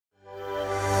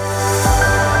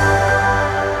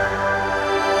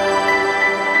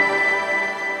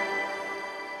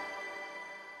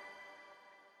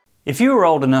If you were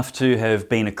old enough to have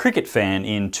been a cricket fan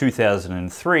in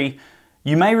 2003,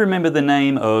 you may remember the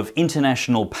name of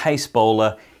international pace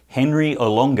bowler Henry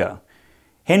Olonga.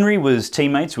 Henry was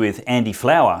teammates with Andy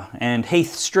Flower and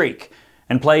Heath Streak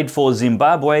and played for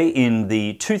Zimbabwe in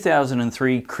the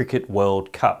 2003 Cricket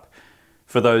World Cup.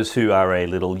 For those who are a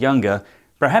little younger,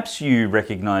 perhaps you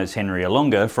recognise Henry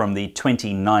Olonga from the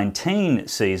 2019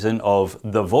 season of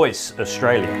The Voice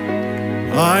Australia.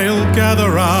 I'll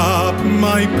gather up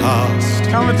my past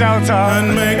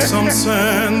and make some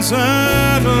sense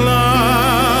at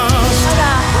last.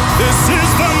 This is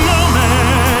the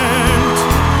moment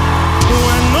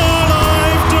when all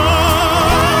I've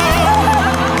done,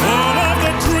 all of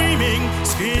the dreaming.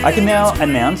 I can now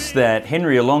announce that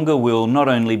Henry Olonga will not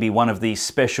only be one of the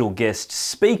special guest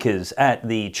speakers at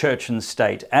the Church and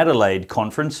State Adelaide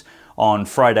Conference on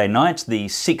Friday night, the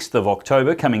 6th of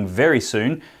October, coming very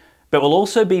soon, but will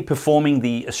also be performing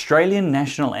the Australian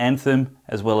National Anthem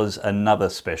as well as another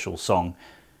special song.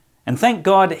 And thank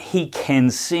God he can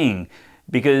sing,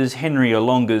 because Henry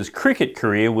Olonga's cricket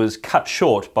career was cut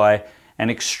short by an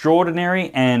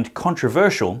extraordinary and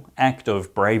controversial act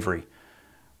of bravery.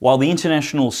 While the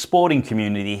international sporting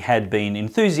community had been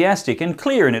enthusiastic and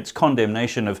clear in its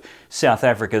condemnation of South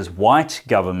Africa's white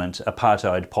government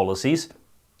apartheid policies,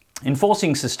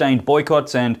 enforcing sustained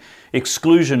boycotts and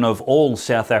exclusion of all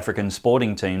South African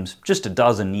sporting teams just a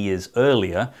dozen years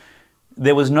earlier,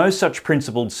 there was no such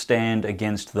principled stand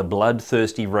against the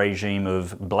bloodthirsty regime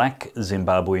of black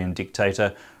Zimbabwean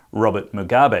dictator Robert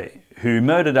Mugabe, who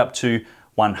murdered up to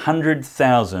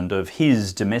 100,000 of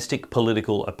his domestic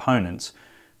political opponents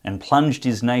and plunged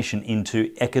his nation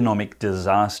into economic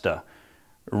disaster.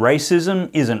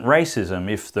 Racism isn't racism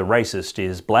if the racist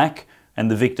is black and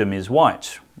the victim is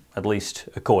white, at least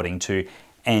according to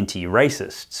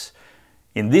anti-racists.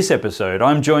 In this episode,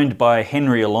 I'm joined by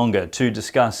Henry Olonga to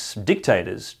discuss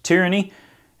dictators, tyranny,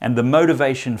 and the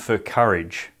motivation for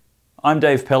courage. I'm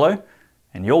Dave Pello,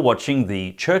 and you're watching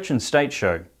the Church and State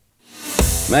Show.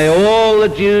 May all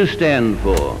that you stand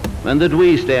for, and that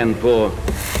we stand for,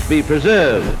 be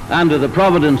preserved under the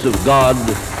providence of God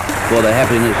for the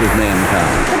happiness of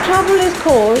mankind. The trouble is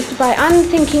caused by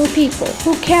unthinking people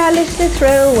who carelessly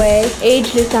throw away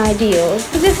ageless ideals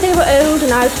as if they were old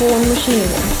and outworn machinery.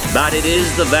 But it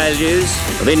is the values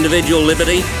of individual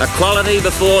liberty, equality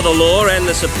before the law and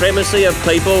the supremacy of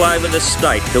people over the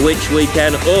state to which we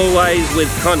can always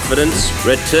with confidence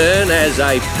return as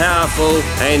a powerful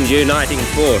and uniting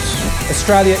force.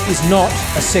 Australia is not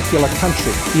a secular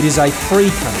country, it is a free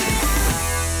country.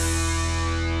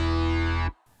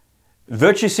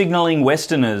 Virtue signalling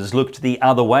Westerners looked the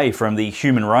other way from the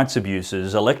human rights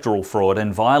abuses, electoral fraud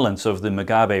and violence of the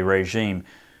Mugabe regime,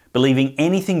 believing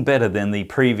anything better than the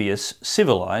previous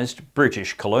civilised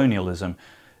British colonialism.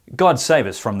 God save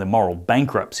us from the moral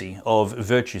bankruptcy of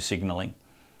virtue signalling.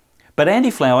 But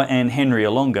Andy Flower and Henry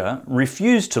Olonga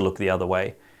refused to look the other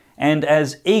way, and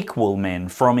as equal men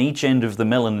from each end of the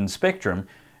melanin spectrum,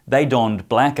 they donned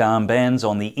black armbands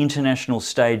on the international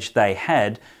stage they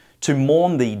had to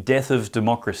mourn the death of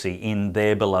democracy in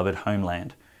their beloved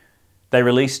homeland. They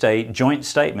released a joint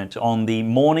statement on the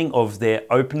morning of their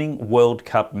opening World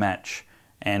Cup match,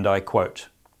 and I quote,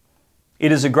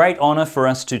 "It is a great honour for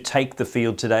us to take the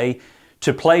field today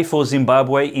to play for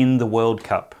Zimbabwe in the World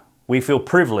Cup. We feel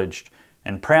privileged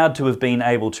and proud to have been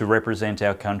able to represent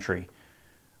our country.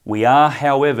 We are,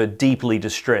 however, deeply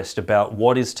distressed about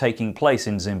what is taking place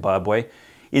in Zimbabwe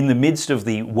in the midst of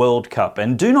the World Cup,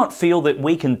 and do not feel that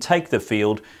we can take the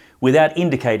field without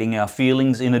indicating our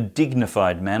feelings in a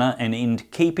dignified manner and in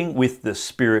keeping with the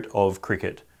spirit of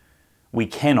cricket. We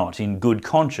cannot, in good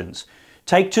conscience,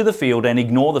 take to the field and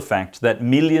ignore the fact that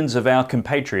millions of our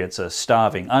compatriots are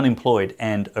starving, unemployed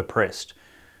and oppressed.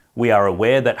 We are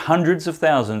aware that hundreds of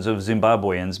thousands of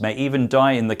Zimbabweans may even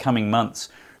die in the coming months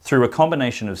through a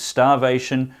combination of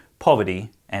starvation, poverty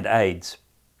and AIDS.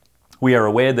 We are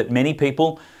aware that many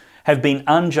people have been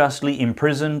unjustly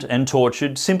imprisoned and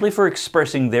tortured simply for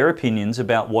expressing their opinions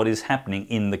about what is happening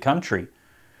in the country.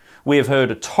 We have heard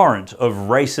a torrent of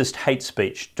racist hate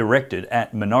speech directed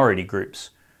at minority groups.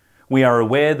 We are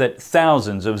aware that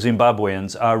thousands of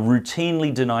Zimbabweans are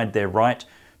routinely denied their right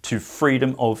to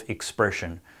freedom of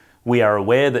expression. We are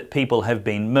aware that people have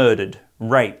been murdered,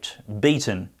 raped,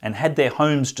 beaten, and had their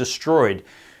homes destroyed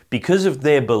because of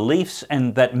their beliefs,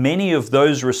 and that many of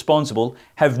those responsible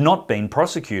have not been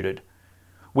prosecuted.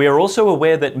 We are also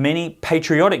aware that many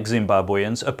patriotic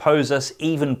Zimbabweans oppose us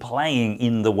even playing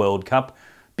in the World Cup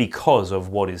because of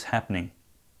what is happening.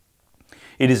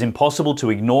 It is impossible to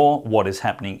ignore what is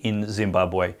happening in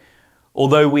Zimbabwe.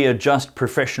 Although we are just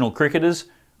professional cricketers,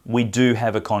 we do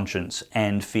have a conscience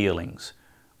and feelings.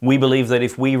 We believe that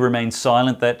if we remain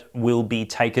silent, that will be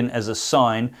taken as a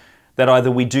sign that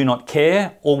either we do not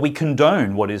care or we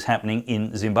condone what is happening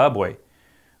in Zimbabwe.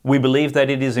 We believe that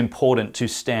it is important to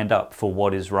stand up for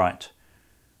what is right.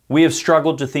 We have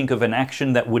struggled to think of an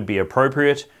action that would be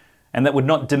appropriate and that would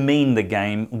not demean the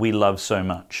game we love so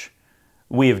much.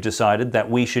 We have decided that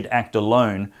we should act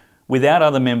alone without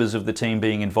other members of the team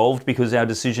being involved because our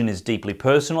decision is deeply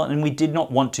personal and we did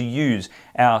not want to use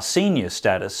our senior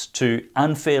status to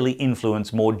unfairly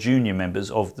influence more junior members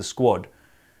of the squad.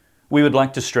 We would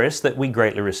like to stress that we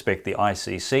greatly respect the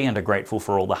ICC and are grateful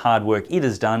for all the hard work it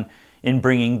has done in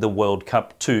bringing the World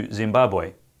Cup to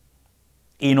Zimbabwe.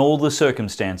 In all the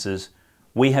circumstances,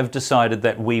 we have decided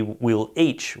that we will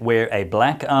each wear a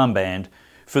black armband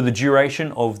for the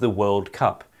duration of the World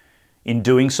Cup. In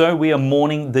doing so, we are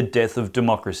mourning the death of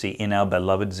democracy in our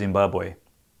beloved Zimbabwe.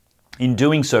 In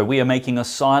doing so, we are making a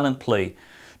silent plea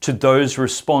to those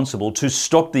responsible to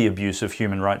stop the abuse of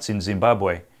human rights in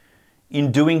Zimbabwe.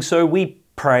 In doing so, we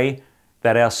pray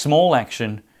that our small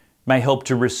action may help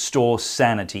to restore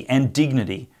sanity and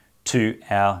dignity to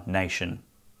our nation."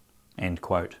 End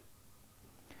quote.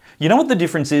 You know what the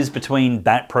difference is between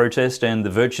that protest and the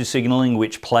virtue signalling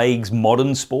which plagues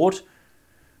modern sport?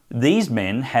 These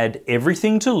men had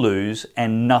everything to lose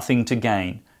and nothing to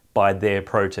gain by their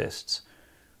protests.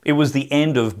 It was the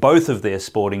end of both of their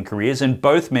sporting careers and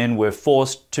both men were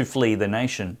forced to flee the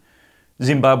nation.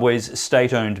 Zimbabwe's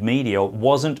state-owned media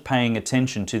wasn't paying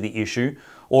attention to the issue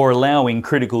or allowing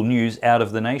critical news out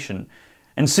of the nation,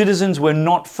 and citizens were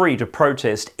not free to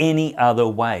protest any other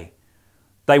way.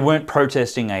 They weren't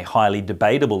protesting a highly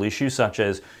debatable issue such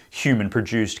as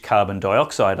human-produced carbon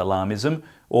dioxide alarmism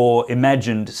or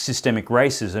imagined systemic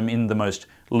racism in the most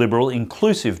liberal,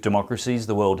 inclusive democracies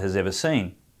the world has ever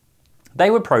seen. They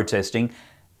were protesting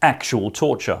actual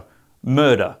torture,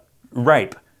 murder,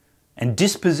 rape, and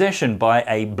dispossession by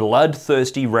a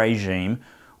bloodthirsty regime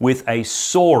with a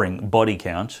soaring body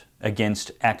count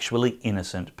against actually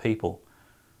innocent people.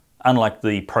 Unlike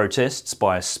the protests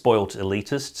by spoilt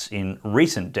elitists in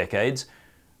recent decades,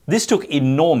 this took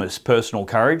enormous personal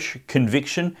courage,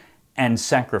 conviction, and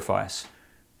sacrifice.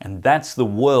 And that's the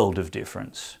world of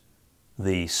difference.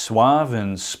 The suave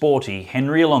and sporty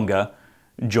Henry Alonga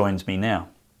joins me now.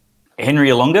 Henry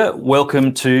Alonga,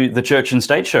 welcome to the Church and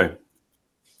State Show.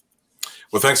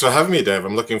 Well, thanks for having me, Dave.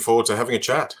 I'm looking forward to having a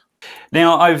chat.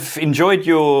 Now, I've enjoyed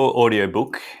your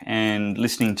audiobook and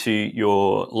listening to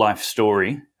your life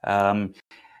story.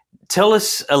 Tell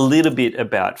us a little bit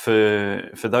about,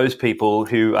 for those people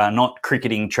who are not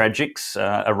cricketing tragics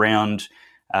around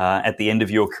at the end of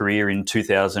your career in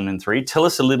 2003, tell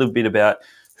us a little bit about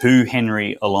who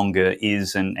Henry Alonga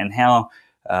is and how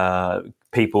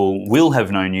people will have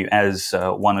known you as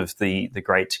one of the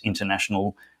great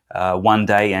international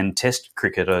one-day and test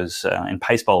cricketers and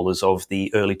pace bowlers of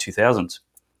the early 2000s.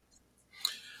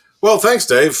 Well, thanks,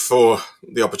 Dave, for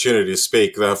the opportunity to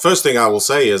speak. The first thing I will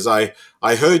say is I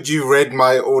heard you read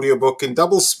my audiobook in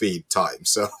double speed time,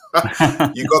 so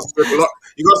you got through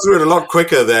it a lot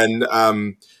quicker than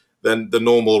the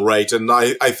normal rate, and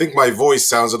I think my voice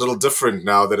sounds a little different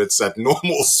now that it's at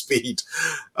normal speed.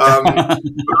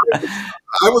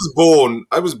 I was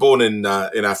born in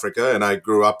Africa, and I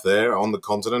grew up there on the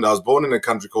continent. I was born in a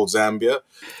country called Zambia.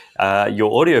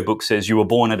 Your audiobook says you were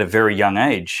born at a very young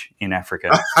age in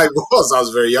Africa. I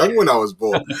was very young when I was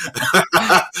born.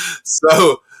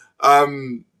 So,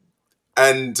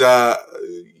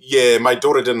 yeah, my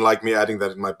daughter didn't like me adding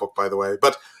that in my book, by the way.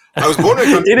 But I was born in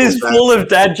a country. It is full of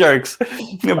dad jokes.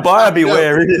 Buyer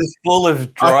beware, it is full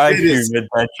of dry humor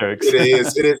dad jokes. It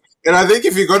is. And I think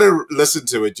if you're going to listen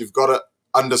to it, you've got to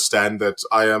understand that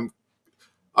I am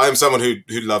someone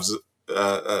who loves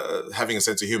having a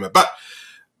sense of humor. But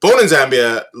born in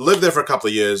Zambia, lived there for a couple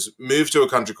of years, moved to a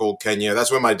country called Kenya.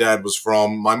 That's where my dad was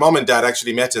from. My mom and dad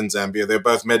actually met in Zambia. They're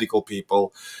both medical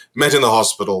people, met in the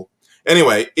hospital.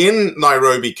 Anyway, in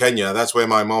Nairobi, Kenya, that's where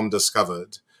my mom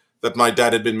discovered that my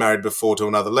dad had been married before to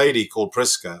another lady called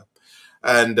Priska.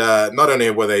 And not only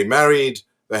were they married,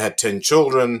 they had 10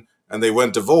 children, and they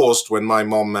weren't divorced when my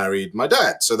mom married my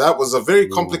dad. So that was a very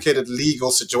complicated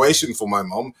legal situation for my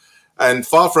mom, and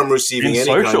far from receiving any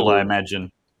social, I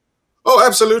imagine. Oh,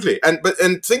 absolutely. And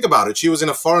think about it. She was in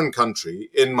a foreign country,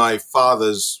 in my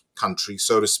father's country,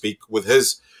 so to speak, with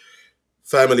his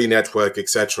family network,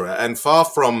 etc. And far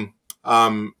from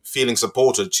feeling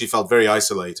supported, she felt very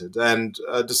isolated and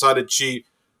decided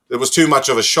it was too much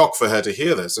of a shock for her to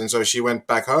hear this. And so she went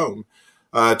back home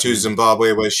to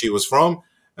Zimbabwe, where she was from.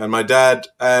 And my dad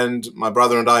and my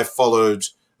brother and I followed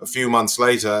a few months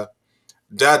later.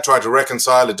 Dad tried to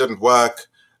reconcile. It didn't work.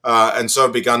 And so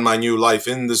began my new life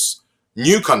in this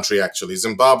new country, actually.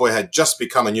 Zimbabwe had just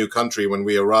become a new country when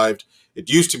we arrived. It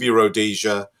used to be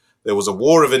Rhodesia. There was a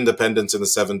war of independence in the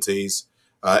 70s.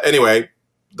 Anyway,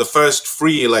 the first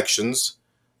free elections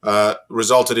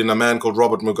resulted in a man called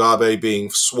Robert Mugabe being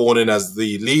sworn in as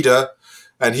the leader.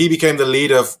 And he became the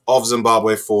leader of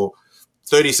Zimbabwe for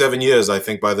 37 years, I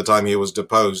think, by the time he was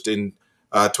deposed in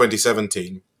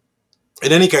 2017.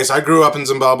 In any case, I grew up in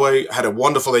Zimbabwe, had a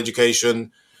wonderful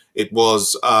education. It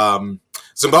was,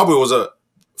 Zimbabwe was a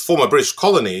former British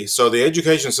colony, so the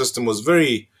education system was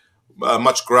very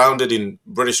much grounded in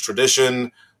British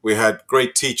tradition. We had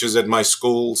great teachers at my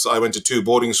schools. I went to 2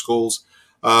 boarding schools,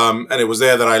 and it was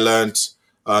there that I learned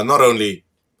not only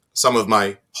some of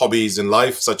my hobbies in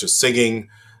life, such as singing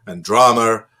and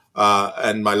drama,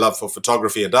 and my love for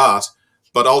photography and art,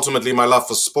 but ultimately my love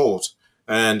for sport.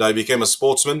 And I became a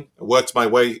sportsman, worked my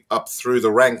way up through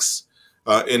the ranks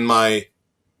in my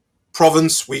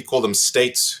province. We call them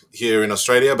states here in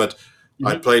Australia, but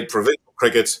I played provincial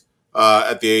cricket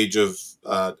at the age of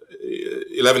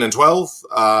 11 and 12,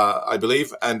 I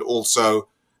believe, and also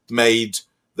made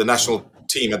the national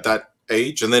team at that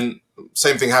age. And then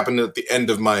same thing happened at the end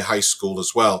of my high school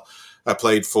as well. I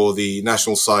played for the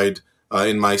national side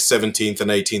in my 17th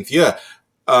and 18th year.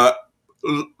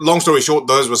 Long story short,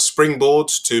 those were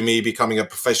springboards to me becoming a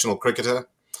professional cricketer.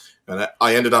 And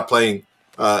I ended up playing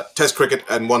Test cricket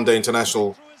and one-day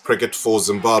international cricket for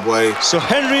Zimbabwe. So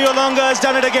Henry Olonga has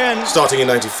done it again. Starting in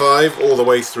 95 all the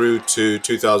way through to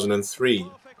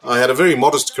 2003. I had a very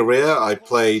modest career. I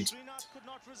played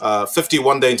 50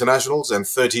 one-day internationals and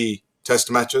 30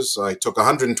 test matches. I took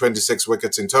 126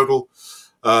 wickets in total,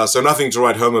 so nothing to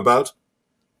write home about.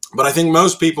 But I think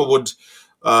most people would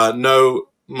know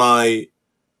my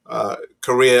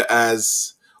career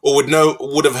as, or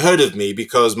would have heard of me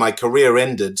because my career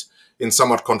ended in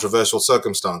somewhat controversial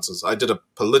circumstances. I did a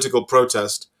political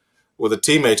protest with a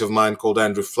teammate of mine called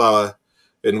Andrew Flower,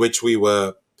 in which we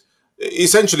were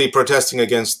essentially protesting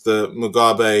against the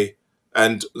Mugabe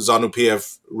and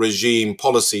ZANU-PF regime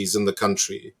policies in the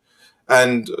country.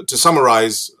 And to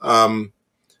summarize,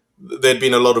 there'd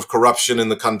been a lot of corruption in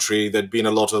the country. There'd been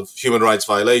a lot of human rights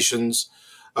violations.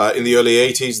 In the early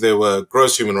 80s, there were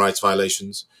gross human rights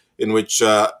violations in which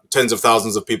tens of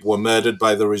thousands of people were murdered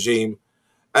by the regime.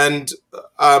 And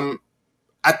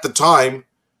at the time,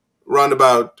 round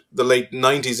about the late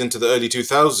 90s into the early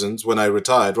 2000s, when I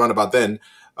retired, round about then,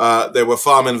 there were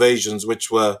farm invasions, which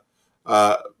were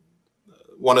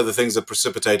one of the things that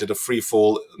precipitated a free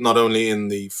fall, not only in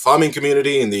the farming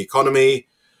community, in the economy,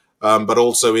 but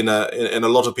also in a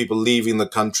lot of people leaving the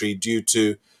country due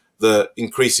to the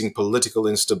increasing political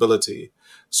instability.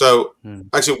 So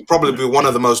actually probably one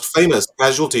of the most famous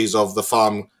casualties of the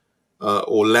farm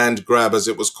or land grab, as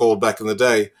it was called back in the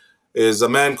day, is a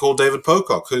man called David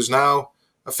Pocock, who's now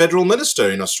a federal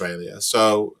minister in Australia.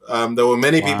 So there were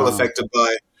many people affected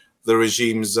by the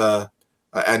regime's antics.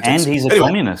 And he's a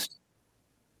communist.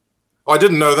 I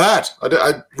didn't know that.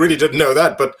 I really didn't know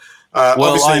that. But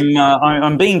well, obviously,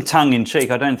 I'm being tongue-in-cheek.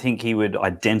 I don't think he would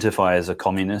identify as a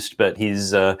communist, but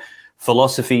his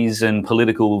philosophies and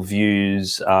political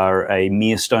views are a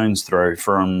mere stone's throw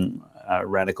from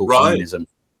radical communism.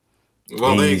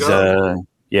 Well, there you go.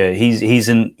 He's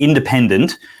an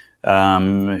independent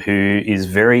who is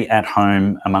very at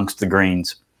home amongst the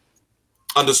Greens.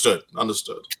 Understood.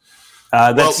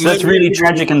 That's really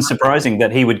tragic and surprising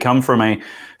that he would come from a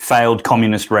failed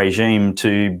communist regime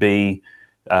to be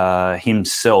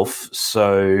himself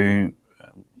so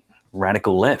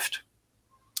radical left.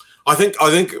 I think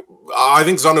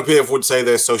ZANU-PF would say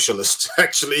they're socialist,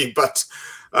 actually, but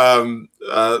they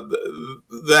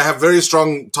have very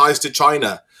strong ties to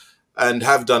China and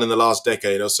have done in the last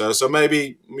decade or so. So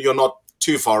maybe you're not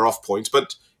too far off point.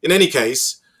 But in any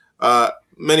case,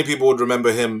 many people would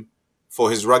remember him for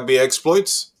his rugby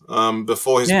exploits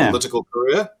before his political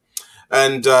career.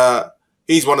 And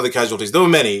he's one of the casualties. There were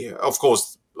many. Of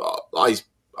course,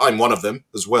 I'm one of them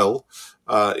as well,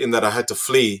 in that I had to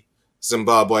flee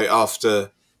Zimbabwe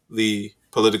after the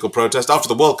political protest. After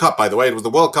the World Cup, by the way. It was the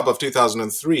World Cup of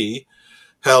 2003,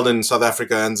 held in South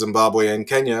Africa and Zimbabwe and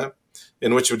Kenya,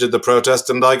 in which we did the protest,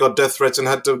 and I got death threats and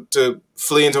had to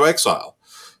flee into exile.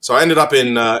 So I ended up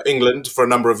in England for a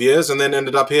number of years, and then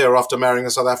ended up here after marrying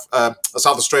a South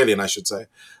Australian, I should say.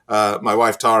 My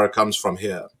wife Tara comes from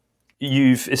here.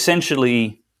 You've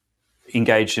essentially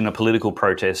engaged in a political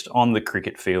protest on the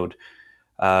cricket field,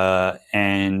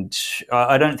 and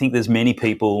I don't think there's many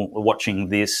people watching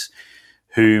this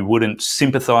who wouldn't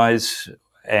sympathise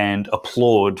and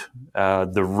applaud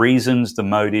the reasons, the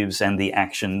motives, and the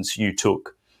actions you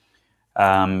took.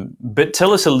 But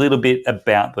tell us a little bit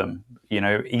about them.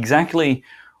 Exactly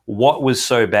what was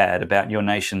so bad about your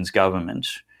nation's government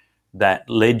that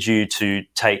led you to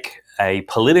take a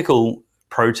political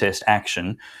protest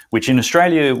action, which in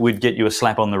Australia would get you a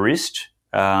slap on the wrist,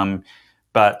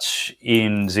 but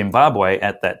in Zimbabwe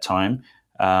at that time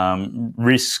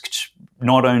risked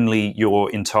not only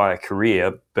your entire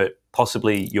career, but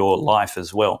possibly your life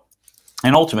as well,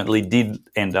 and ultimately did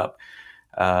end up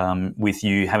with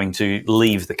you having to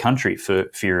leave the country for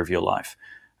fear of your life.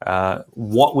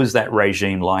 What was that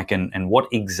regime like, and what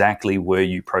exactly were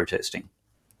you protesting?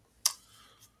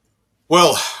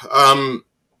 Well,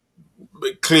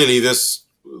 clearly this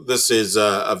is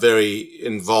a very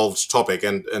involved topic,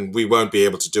 and we won't be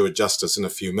able to do it justice in a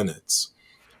few minutes.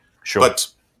 Sure. But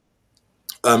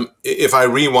if I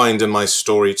rewind in my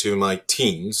story to my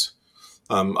teens,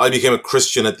 I became a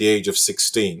Christian at the age of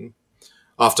 16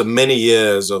 after many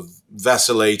years of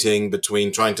vacillating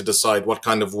between trying to decide what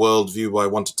kind of worldview I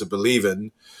wanted to believe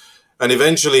in, and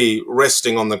eventually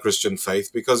resting on the Christian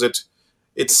faith because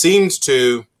it seemed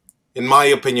to, in my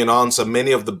opinion, answer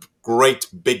many of the great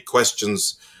big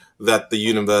questions that the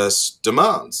universe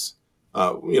demands.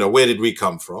 Where did we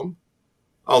come from?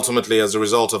 Ultimately, as a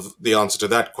result of the answer to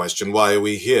that question, why are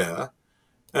we here?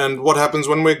 And what happens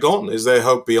when we're gone? Is there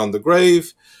hope beyond the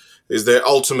grave? Is there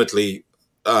ultimately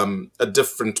a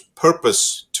different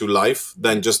purpose to life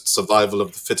than just survival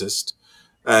of the fittest?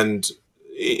 And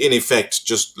in effect,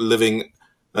 just living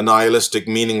a nihilistic,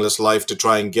 meaningless life to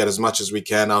try and get as much as we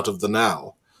can out of the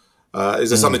now? Is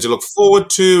there something to look forward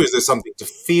to? Is there something to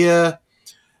fear?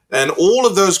 And all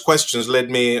of those questions led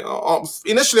me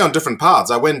initially on different paths.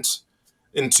 I went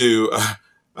into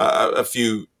a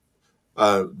few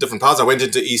different paths. I went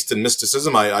into Eastern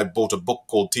mysticism. I bought a book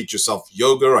called Teach Yourself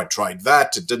Yoga. I tried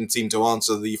that. It didn't seem to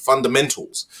answer the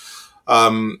fundamentals.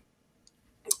 I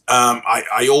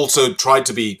also tried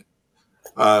to be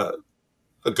a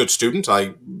good student.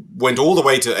 I went all the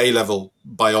way to A-level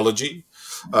biology.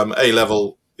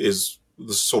 A-level is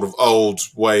the sort of old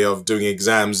way of doing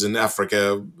exams in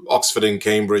Africa, Oxford and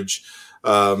Cambridge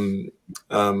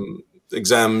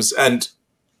exams. And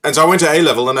so I went to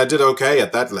A-level and I did okay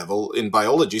at that level in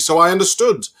biology. So I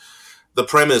understood the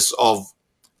premise of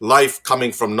life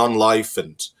coming from non-life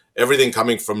and everything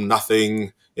coming from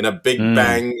nothing in a big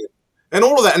bang and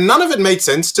all of that. And none of it made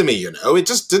sense to me, It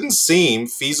just didn't seem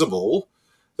feasible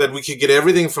that we could get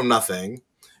everything from nothing.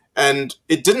 And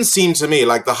it didn't seem to me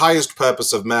like the highest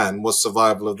purpose of man was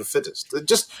survival of the fittest.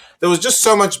 There was just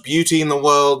so much beauty in the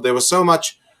world. There was so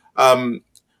much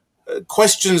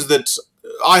questions that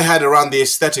I had around the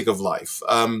aesthetic of life.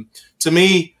 To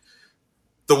me,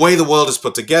 the way the world is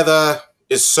put together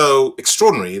is so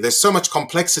extraordinary. There's so much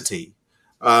complexity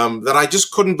that I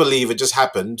just couldn't believe it just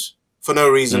happened for no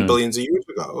reason billions of years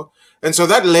ago. And so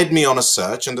that led me on a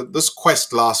search, and this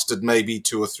quest lasted maybe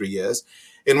 2 or 3 years,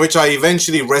 in which I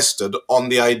eventually rested on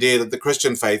the idea that the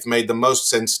Christian faith made the most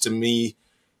sense to me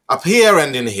up here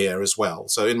and in here as well.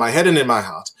 So in my head and in my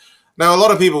heart. Now, a lot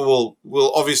of people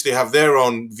will obviously have their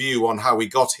own view on how we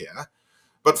got here.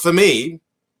 But for me,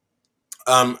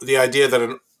 the idea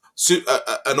that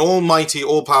an almighty,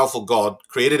 all-powerful God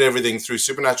created everything through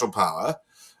supernatural power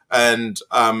and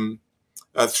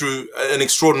through an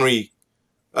extraordinary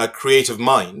creative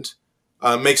mind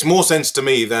makes more sense to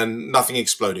me than nothing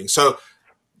exploding. So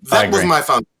that was my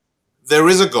foundation. There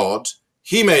is a God.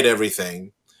 He made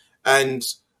everything. And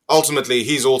ultimately,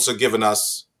 he's also given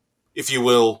us, if you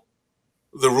will,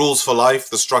 the rules for life,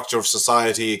 the structure of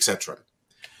society, etc.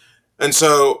 And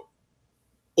so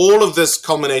all of this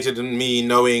culminated in me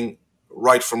knowing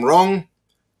right from wrong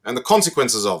and the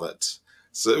consequences of it.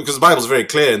 So, because the Bible is very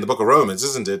clear in the book of Romans,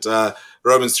 isn't it?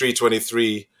 Romans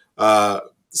 3:23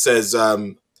 says,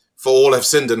 for all have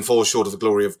sinned and fall short of the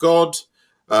glory of God.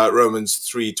 Romans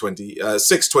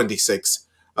 6:26,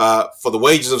 for the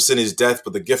wages of sin is death,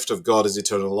 but the gift of God is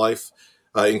eternal life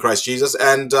in Christ Jesus.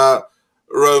 And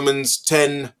Romans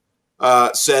 10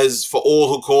 says, for all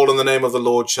who call on the name of the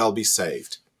Lord shall be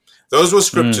saved. Those were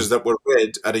scriptures that were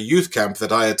read at a youth camp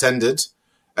that I attended,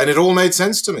 and it all made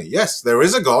sense to me. Yes, there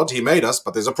is a God, he made us,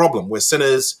 but there's a problem. We're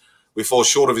sinners, we fall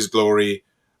short of his glory.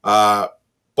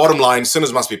 Bottom line,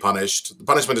 sinners must be punished. The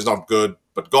punishment is not good,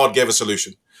 but God gave a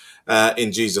solution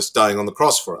in Jesus dying on the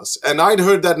cross for us. And I'd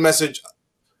heard that message,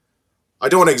 I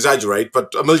don't want to exaggerate,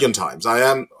 but a million times. I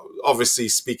am obviously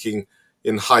speaking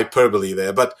in hyperbole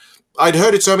there, but I'd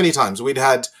heard it so many times. We'd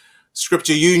had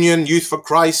Scripture Union, Youth for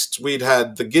Christ, we'd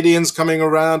had the Gideons coming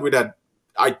around, we'd had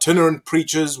itinerant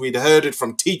preachers, we'd heard it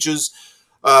from teachers.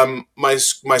 My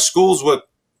schools were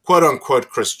quote-unquote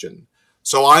Christian.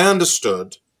 So I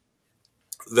understood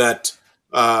that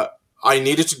I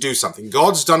needed to do something.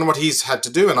 God's done what he's had to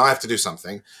do, and I have to do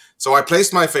something. So I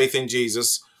placed my faith in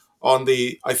Jesus on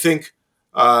the, I think,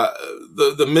 in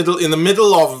the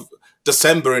middle of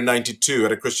December in 92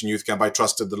 at a Christian youth camp. I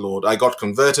trusted the Lord. I got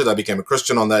converted. I became a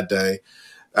Christian on that day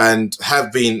and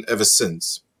have been ever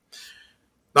since.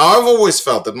 Now, I've always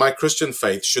felt that my Christian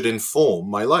faith should inform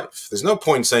my life. There's no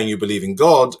point saying you believe in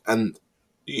God and,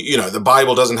 the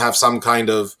Bible doesn't have some kind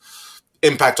of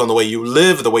impact on the way you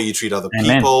live, the way you treat other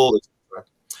people.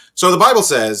 So the Bible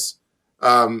says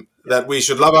that we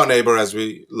should love our neighbor as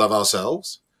we love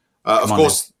ourselves. Of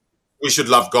course, we should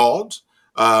love God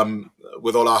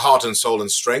with all our heart and soul and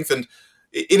strength. And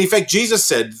in effect, Jesus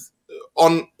said,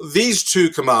 on these two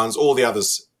commands, all the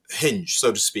others hinge,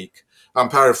 so to speak. I'm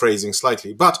paraphrasing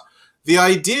slightly. But the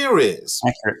idea is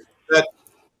that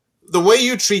the way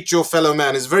you treat your fellow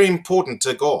man is very important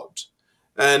to God.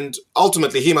 And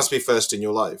ultimately, he must be first in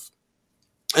your life.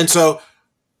 And so,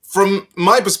 from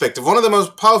my perspective, one of the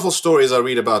most powerful stories I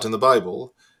read about in the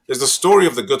Bible is the story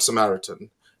of the Good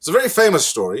Samaritan. It's a very famous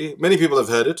story. Many people have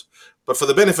heard it. But for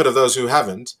the benefit of those who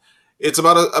haven't, it's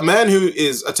about a man who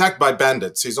is attacked by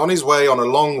bandits. He's on his way on a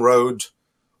long road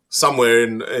somewhere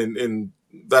in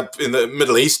the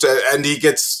Middle East, and he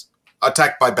gets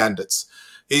attacked by bandits.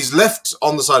 He's left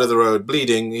on the side of the road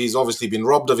bleeding. He's obviously been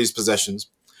robbed of his possessions.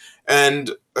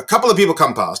 And a couple of people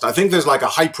come past. I think there's like a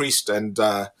high priest and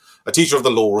a teacher of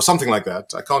the law or something like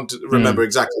that. I can't remember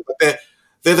exactly. But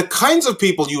they're the kinds of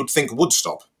people you would think would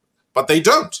stop. But they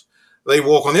don't. They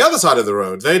walk on the other side of the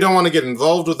road. They don't want to get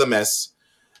involved with the mess.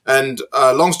 And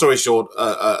long story short,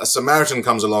 a Samaritan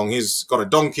comes along. He's got a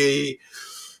donkey.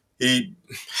 He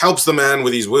helps the man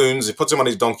with his wounds. He puts him on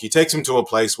his donkey, takes him to a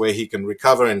place where he can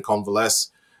recover and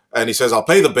convalesce. And he says, I'll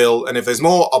pay the bill. And if there's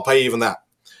more, I'll pay even that.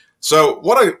 So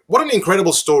what an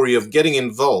incredible story of getting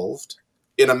involved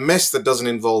in a mess that doesn't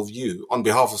involve you on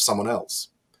behalf of someone else.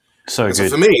 So good. So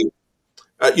for me,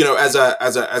 as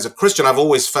a Christian, I've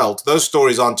always felt those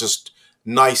stories aren't just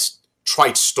nice,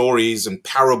 trite stories and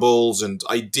parables and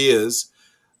ideas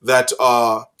that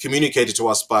are communicated to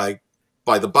us by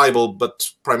the Bible, but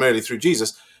primarily through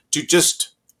Jesus, to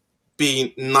just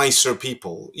be nicer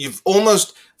people.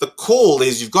 The call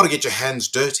is you've got to get your hands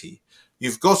dirty.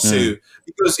 You've got to,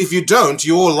 because if you don't,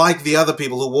 you're like the other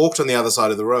people who walked on the other side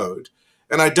of the road.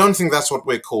 And I don't think that's what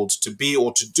we're called to be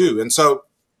or to do. And so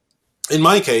in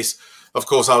my case, of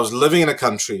course, I was living in a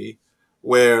country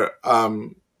where,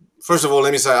 first of all,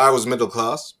 let me say I was middle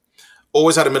class,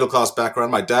 always had a middle class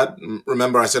background. My dad,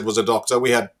 remember I said, was a doctor.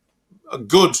 We had a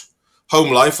good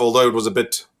home life, although it was a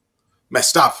bit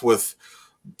messed up with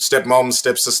stepmoms,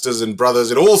 stepsisters, and brothers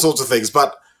and all sorts of things.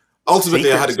 But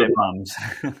ultimately, I had a good life.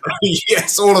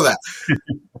 Yes, all of that.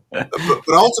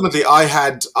 but ultimately, I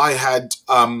had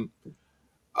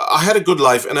a good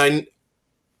life, and I,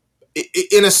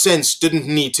 in a sense, didn't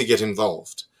need to get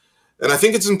involved. And I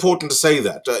think it's important to say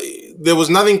that. There was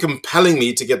nothing compelling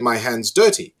me to get my hands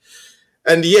dirty.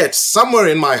 And yet, somewhere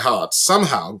in my heart,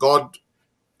 somehow, God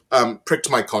pricked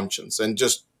my conscience, and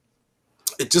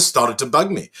it just started to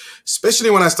bug me, especially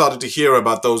when I started to hear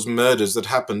about those murders that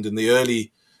happened in the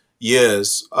early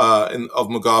years of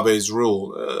Mugabe's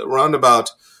rule, around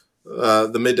about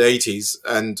the mid-'80s.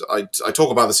 And I talk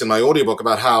about this in my audiobook,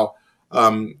 about how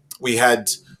we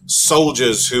had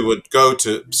soldiers who would go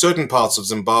to certain parts of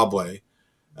Zimbabwe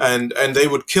and they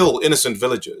would kill innocent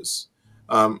villagers.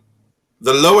 The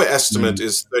lower estimate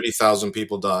is 30,000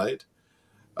 people died.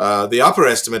 The upper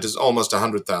estimate is almost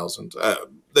 100,000.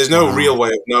 There's no real way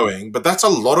of knowing, but that's a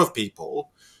lot of people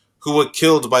who were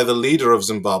killed by the leader of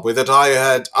Zimbabwe that I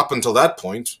had, up until that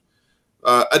point,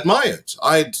 admired.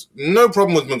 I had no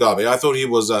problem with Mugabe. I thought he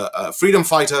was a freedom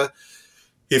fighter.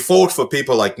 He fought for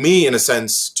people like me, in a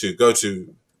sense, to go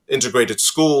to integrated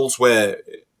schools where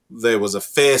there was a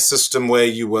fair system where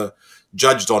you were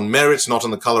judged on merit, not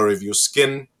on the color of your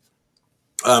skin.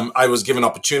 I was given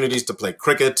opportunities to play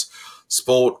cricket,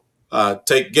 sport,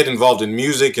 get involved in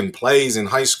music and plays in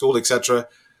high school, etc.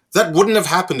 That wouldn't have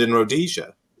happened in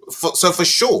Rhodesia. So for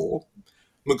sure,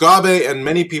 Mugabe and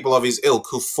many people of his ilk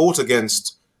who fought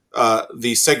against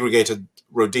the segregated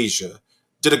Rhodesia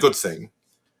did a good thing.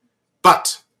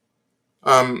 But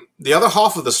the other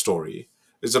half of the story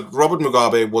is that Robert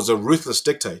Mugabe was a ruthless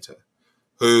dictator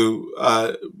who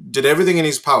did everything in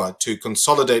his power to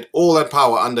consolidate all that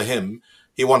power under him.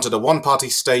 He wanted a one-party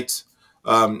state.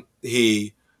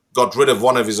 He got rid of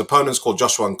one of his opponents called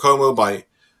Joshua Nkomo by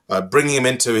bringing him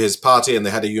into his party, and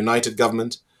they had a united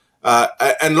government.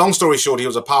 And long story short, he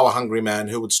was a power-hungry man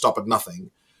who would stop at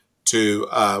nothing to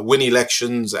win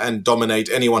elections and dominate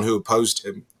anyone who opposed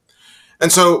him.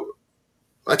 And so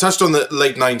I touched on the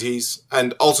late 90s,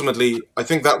 and ultimately, I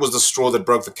think that was the straw that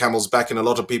broke the camel's back in a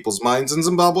lot of people's minds in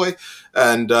Zimbabwe.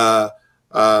 And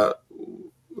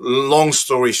long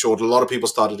story short, a lot of people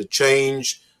started to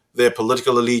change their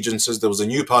political allegiances. There was a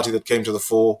new party that came to the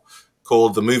fore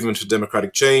called the Movement for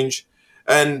Democratic Change.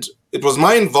 And it was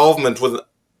my involvement with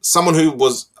someone who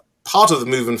was part of the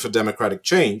Movement for Democratic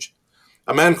Change,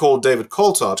 a man called David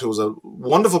Coulthard, who was a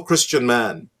wonderful Christian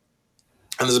man.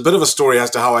 And there's a bit of a story as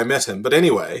to how I met him. But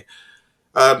anyway,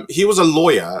 he was a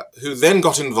lawyer who then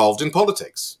got involved in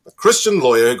politics. A Christian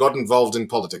lawyer who got involved in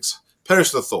politics.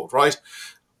 Perish the thought, right?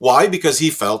 Why? Because he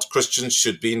felt Christians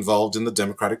should be involved in the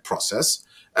democratic process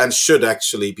and should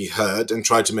actually be heard and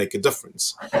try to make a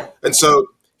difference. And so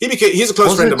he's a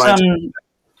close friend of mine.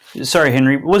 Sorry,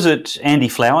 Henry, was it Andy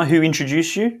Flower who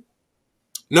introduced you?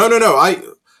 No.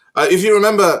 If you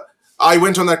remember, I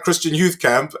went on that Christian youth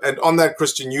camp, and on that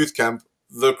Christian youth camp,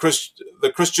 the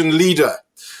Christian leader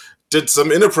did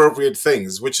some inappropriate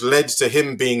things, which led to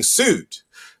him being sued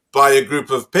by a group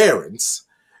of parents.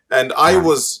 And I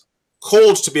was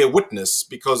called to be a witness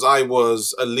because I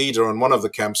was a leader on one of the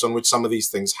camps on which some of these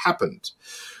things happened.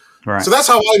 Right. So that's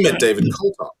how I met David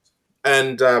Coulthard.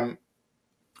 And the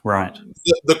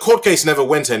court case never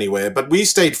went anywhere, but we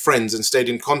stayed friends and stayed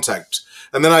in contact.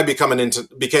 And then I became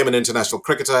an international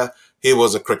cricketer. He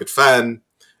was a cricket fan,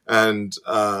 and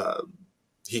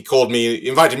he called me,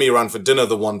 invited me around for dinner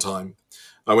the one time.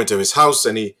 I went to his house,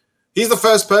 and he's the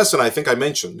first person I think I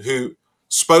mentioned who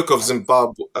spoke of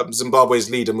Zimbabwe's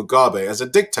leader Mugabe as a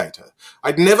dictator.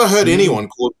 I'd never heard anyone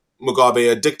call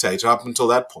Mugabe a dictator up until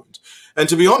that point. And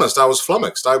to be honest, I was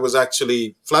flummoxed. I was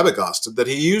actually flabbergasted that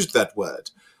he used that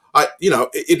word.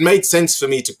 It made sense for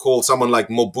me to call someone like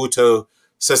Mobutu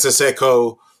Sese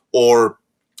Seko or,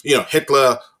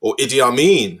 Hitler or Idi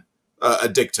Amin a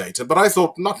dictator. But I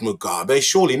thought, not Mugabe,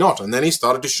 surely not. And then he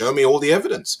started to show me all the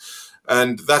evidence.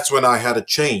 And that's when I had a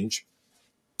turn,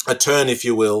 if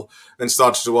you will, and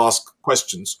started to ask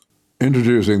questions.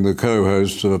 Introducing the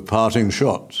co-hosts of Parting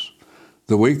Shots,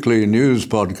 the weekly news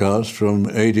podcast from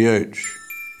ADH.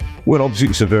 Well, obviously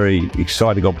it's a very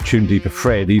exciting opportunity for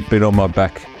Fred. He's been on my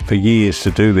back for years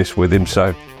to do this with him,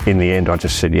 so in the end I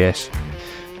just said yes.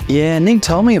 Yeah, Nick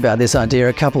told me about this idea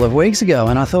a couple of weeks ago,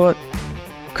 and I thought,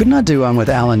 couldn't I do one with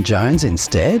Alan Jones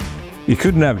instead? You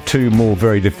couldn't have two more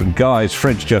very different guys.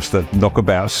 Fred's just a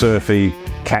knockabout surfy,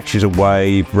 catches a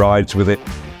wave, rides with it.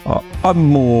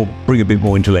 I'm bring a bit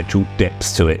more intellectual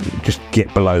depth to it, just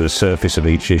get below the surface of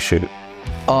each issue.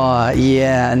 Oh,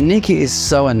 yeah, Nick is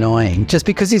so annoying. Just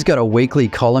because he's got a weekly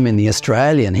column in The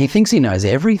Australian, he thinks he knows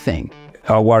everything.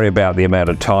 I worry about the amount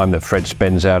of time that Fred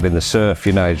spends out in the surf.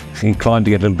 He's inclined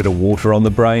to get a little bit of water on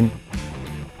the brain.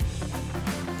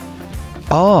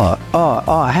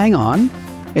 Oh, hang on.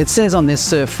 It says on this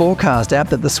surf forecast app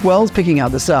that the swell's picking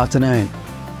up this afternoon.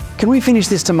 Can we finish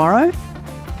this tomorrow?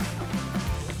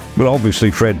 Well,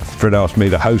 obviously Fred asked me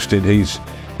to host it. He's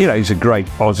a great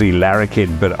Aussie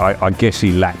larrikin, but I guess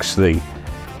he lacks the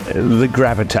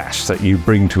gravitas that you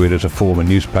bring to it as a former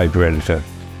newspaper editor.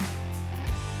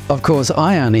 Of course,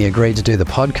 I only agreed to do the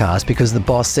podcast because the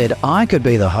boss said I could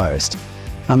be the host.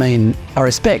 I mean, I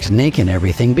respect Nick and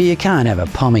everything, but you can't have a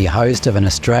pommy host of an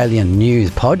Australian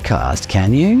news podcast,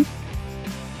 can you?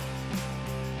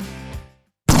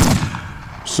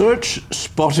 Search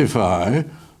Spotify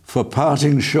for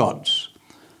Parting Shots,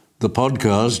 the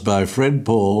podcast by Fred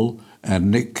Paul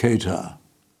and Nick Cater.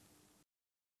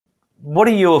 What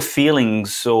are your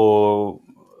feelings or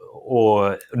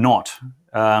not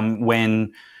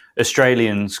when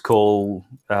Australians call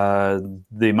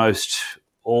the most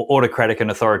autocratic and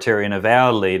authoritarian of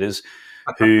our leaders,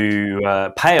 who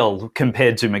pale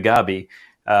compared to Mugabe,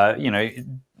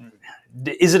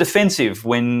 is it offensive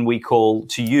when we call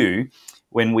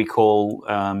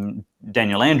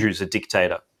Daniel Andrews a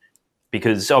dictator?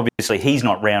 Because obviously he's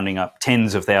not rounding up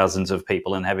tens of thousands of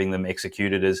people and having them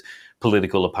executed as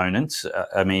political opponents.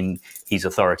 He's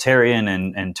authoritarian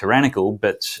and tyrannical,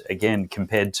 but again,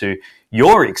 compared to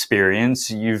your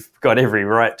experience, you've got every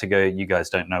right to go, you guys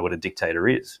don't know what a dictator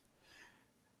is.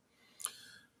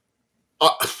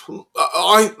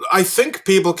 I think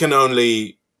people can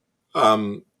only,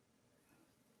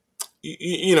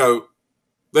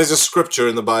 there's a scripture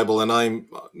in the Bible, and I'm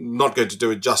not going to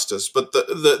do it justice, but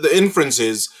the inference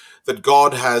is that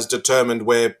God has determined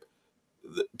where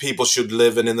people should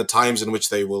live and in the times in which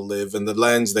they will live and the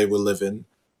lands they will live in.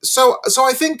 So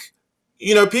I think,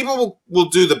 people will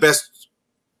do the best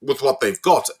with what they've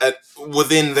got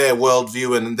within their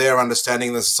worldview and their understanding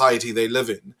of the society they live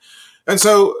in. And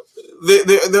so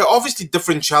there are obviously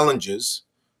different challenges.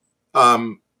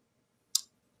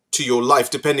 to your life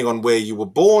depending on where you were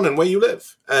born and where you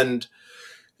live. And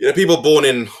people born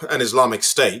in an Islamic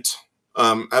state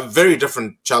have very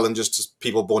different challenges to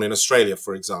people born in Australia,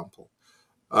 for example.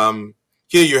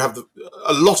 Here you have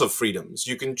a lot of freedoms.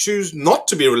 You can choose not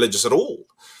to be religious at all.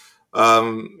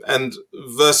 And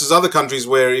versus other countries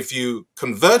where if you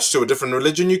convert to a different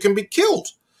religion, you can be killed.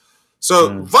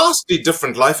 So vastly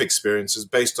different life experiences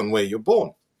based on where you're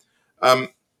born.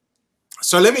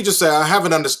 So let me just say, I have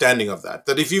an understanding of that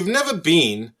if you've never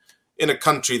been in a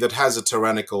country that has a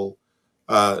tyrannical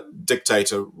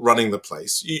dictator running the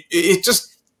place,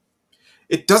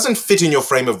 it doesn't fit in your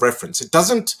frame of reference.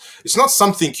 It's not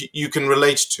something you can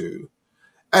relate to.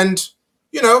 And,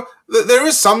 there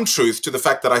is some truth to the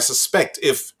fact that I suspect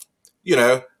if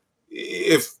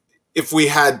we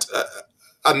had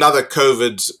another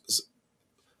COVID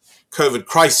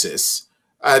crisis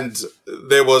and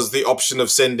there was the option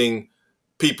of sending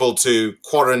people to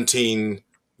quarantine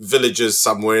villages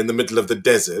somewhere in the middle of the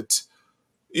desert,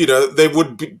 there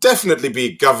would definitely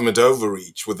be government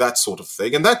overreach with that sort of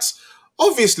thing. And that's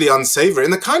obviously unsavory.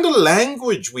 And the kind of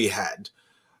language we had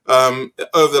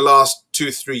over the last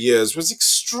 2-3 years was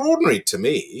extraordinary to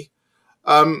me.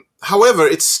 However,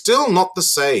 it's still not the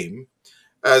same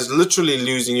as literally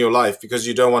losing your life because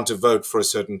you don't want to vote for a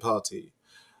certain party.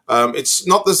 It's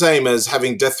not the same as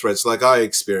having death threats like I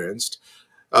experienced,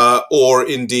 or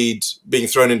indeed being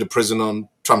thrown into prison on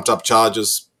trumped-up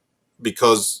charges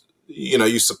because,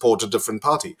 you support a different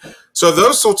party. So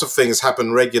those sorts of things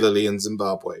happen regularly in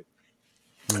Zimbabwe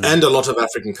and a lot of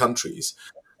African countries.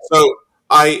 So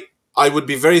I would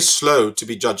be very slow to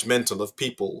be judgmental of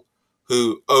people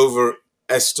who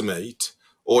overestimate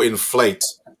or inflate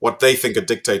what they think a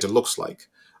dictator looks like.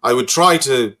 I would try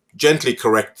to gently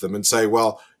correct them and say,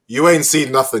 well, you ain't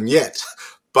seen nothing yet.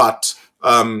 But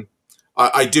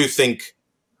I do think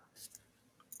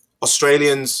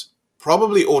Australians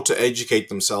probably ought to educate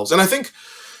themselves. And I think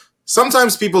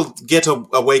sometimes people get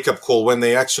a wake-up call when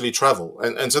they actually travel.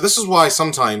 And so this is why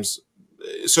sometimes,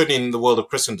 certainly in the world of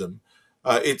Christendom,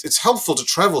 it's helpful to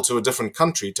travel to a different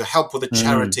country to help with a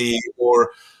charity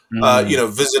or,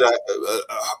 visit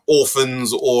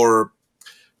orphans or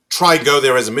try go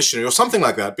there as a missionary or something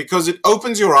like that, because it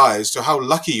opens your eyes to how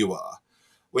lucky you are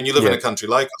when you live in a country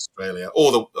like Australia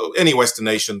or any Western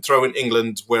nation, throw in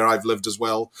England where I've lived as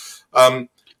well.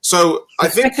 So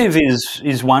perspective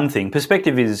is one thing.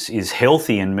 Perspective is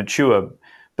healthy and mature,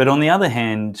 but on the other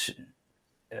hand,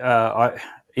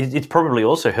 it's probably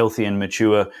also healthy and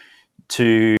mature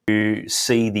to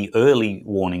see the early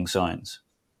warning signs.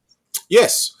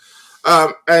 Yes,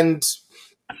 and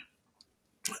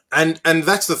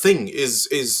that's the thing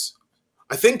is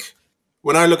I think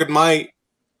when I look at my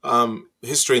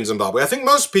history in Zimbabwe, I think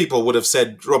most people would have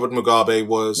said Robert Mugabe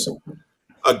was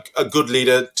a good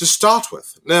leader to start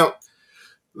with. Now,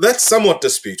 that's somewhat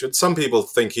disputed. Some people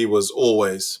think he was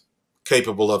always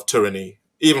capable of tyranny,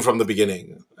 even from the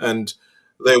beginning. And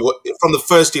they were from the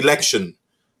first election,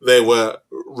 there were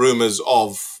rumors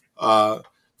of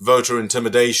voter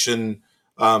intimidation,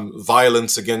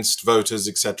 violence against voters,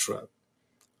 etc.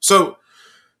 So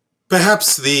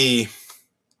perhaps and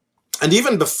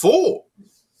even before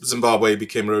Zimbabwe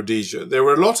became Rhodesia, there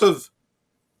were a lot of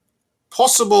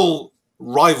possible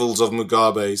rivals of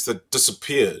Mugabe's that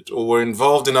disappeared or were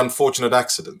involved in unfortunate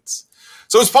accidents.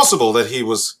 So it's possible that he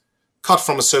was cut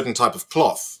from a certain type of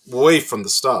cloth way from the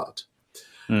start.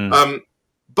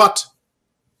 But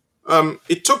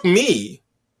it took me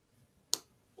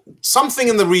something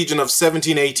in the region of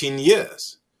 17, 18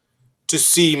 years to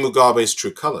see Mugabe's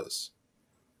true colors.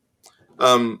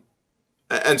 And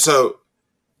so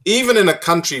even in a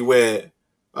country where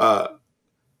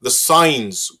the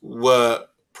signs were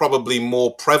probably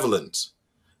more prevalent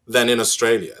than in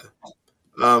Australia,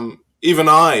 even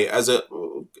I, as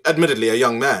admittedly a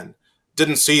young man,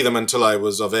 didn't see them until I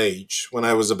was of age, when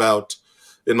I was about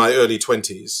in my early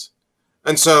 20s.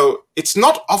 And so it's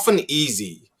not often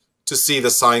easy to see the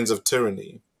signs of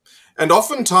tyranny. And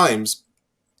oftentimes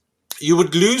you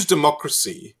would lose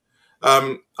democracy.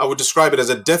 I would describe it as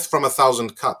a death from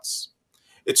 1,000 cuts.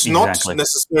 It's not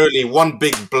necessarily one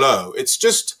big blow. It's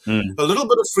just a little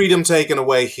bit of freedom taken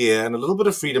away here and a little bit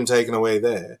of freedom taken away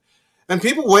there. And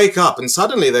people wake up and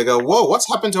suddenly they go, whoa, what's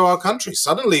happened to our country?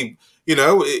 Suddenly,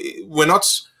 we're not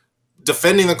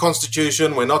defending the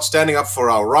Constitution. We're not standing up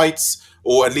for our rights,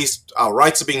 or at least our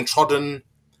rights are being trodden.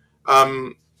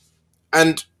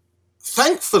 And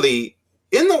thankfully,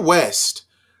 in the West,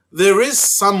 there is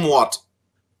somewhat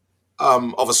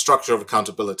of a structure of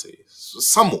accountability,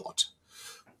 somewhat.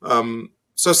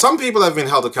 So some people have been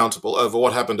held accountable over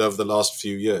what happened over the last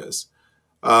few years.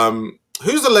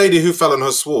 who's the lady who fell on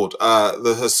her sword?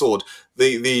 Her sword.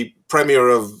 The Premier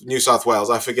of New South Wales.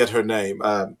 I forget her name.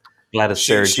 Gladys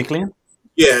Berejiklian?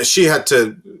 Yeah, she had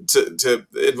to.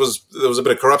 There was a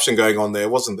bit of corruption going on there,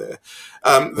 wasn't there?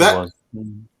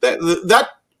 That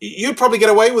you'd probably get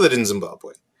away with it in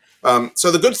Zimbabwe.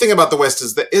 So the good thing about the West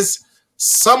is there is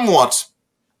somewhat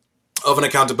of an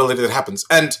accountability that happens,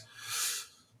 and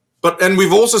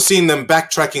we've also seen them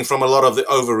backtracking from a lot of the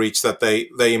overreach that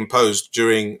they imposed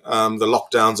during the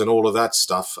lockdowns and all of that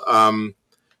stuff.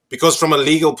 Because from a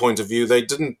legal point of view, they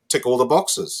didn't tick all the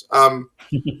boxes.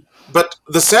 But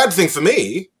the sad thing for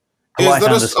me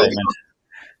is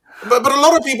but a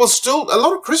lot of people a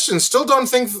lot of Christians still don't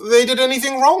think they did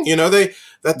anything wrong. You know,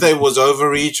 that there was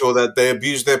overreach or that they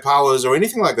abused their powers or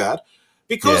anything like that.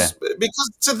 Because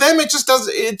to them it just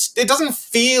doesn't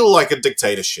feel like a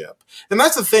dictatorship. And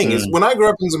that's the thing is when I grew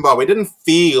up in Zimbabwe, it didn't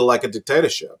feel like a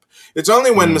dictatorship. It's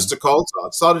only when Mr.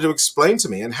 Coulthard started to explain to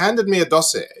me and handed me a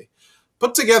dossier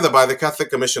put together by the Catholic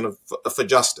Commission for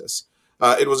Justice.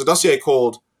 It was a dossier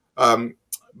called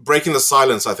Breaking the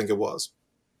Silence, I think it was.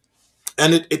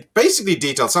 And it basically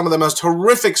detailed some of the most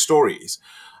horrific stories,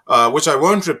 which I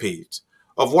won't repeat,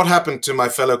 of what happened to my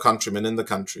fellow countrymen in the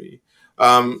country.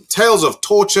 Tales of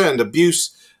torture and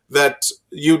abuse that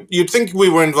you'd think we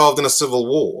were involved in a civil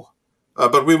war,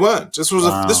 but we weren't. This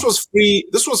was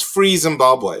free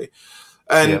Zimbabwe,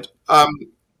 and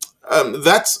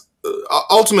that's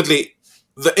ultimately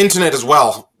the internet as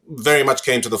well. Very much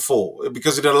came to the fore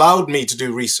because it allowed me to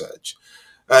do research,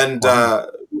 and when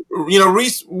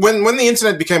the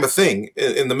internet became a thing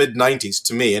in the mid-90s,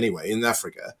 to me anyway, in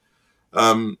Africa.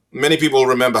 Many people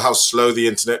remember how slow the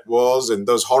internet was and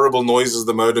those horrible noises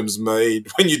the modems made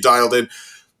when you dialed in.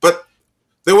 But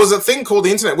there was a thing called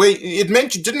the internet where it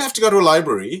meant you didn't have to go to a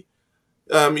library.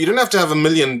 You didn't have to have a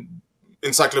million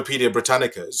Encyclopedia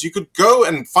Britannicas. You could go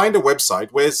and find a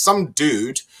website where some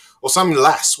dude or some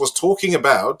lass was talking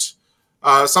about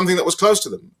something that was close to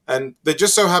them. And there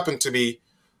just so happened to be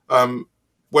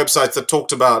websites that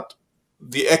talked about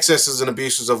the excesses and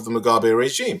abuses of the Mugabe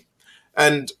regime.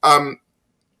 And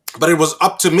but it was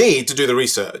up to me to do the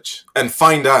research and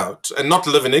find out and not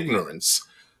live in ignorance,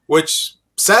 which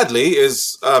sadly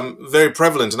is very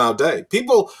prevalent in our day.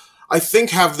 People, I think,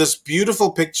 have this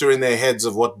beautiful picture in their heads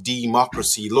of what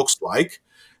democracy looks like,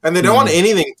 and they don't want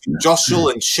anything to jostle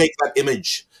and shake that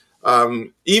image.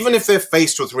 Even if they're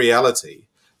faced with reality,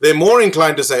 they're more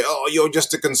inclined to say, "Oh, you're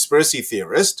just a conspiracy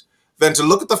theorist," than to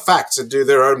look at the facts and do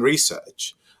their own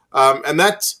research. And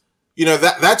that's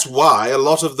that's why a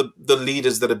lot of the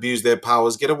leaders that abuse their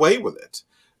powers get away with it,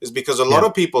 is because a lot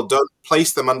of people don't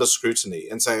place them under scrutiny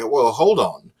and say, well, hold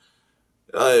on,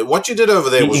 what you did over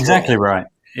there was exactly wrong. Right.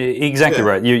 Exactly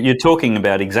right. You're talking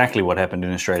about exactly what happened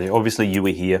in Australia. Obviously, you were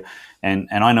here, and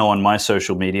I know on my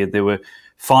social media there were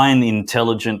fine,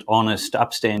 intelligent, honest,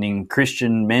 upstanding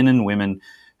Christian men and women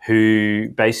who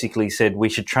basically said we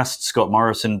should trust Scott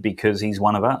Morrison because he's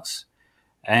one of us.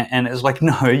 And it's like,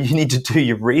 no, you need to do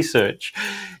your research.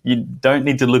 You don't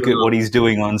need to look at what he's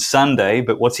doing on Sunday,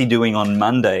 but what's he doing on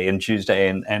Monday and Tuesday,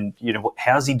 and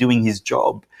how's he doing his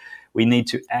job? We need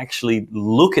to actually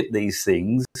look at these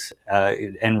things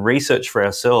and research for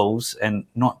ourselves, and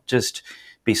not just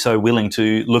be so willing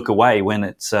to look away when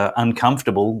it's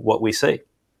uncomfortable what we see.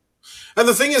 And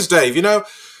the thing is, Dave,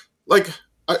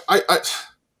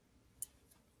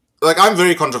 I'm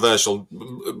very controversial.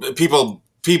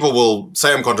 People will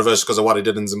say I'm controversial because of what I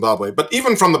did in Zimbabwe, but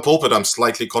even from the pulpit, I'm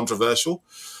slightly controversial.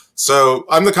 So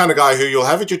I'm the kind of guy who you'll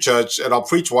have at your church and I'll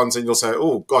preach once and you'll say,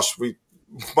 oh gosh, we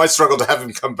might struggle to have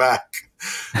him come back.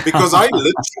 Because I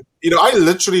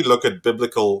literally look at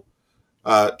biblical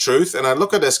truth, and I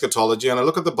look at eschatology, and I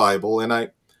look at the Bible, and I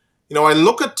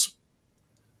look at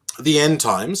the end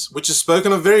times, which is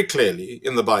spoken of very clearly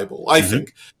in the Bible, I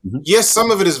think. Yes, some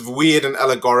of it is weird and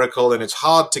allegorical, and it's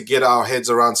hard to get our heads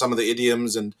around some of the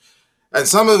idioms, and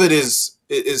some of it is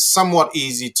somewhat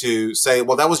easy to say,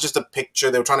 well, that was just a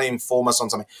picture. They were trying to inform us on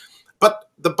something. But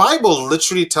the Bible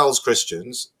literally tells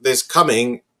Christians there's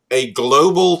coming a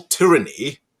global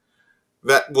tyranny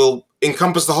that will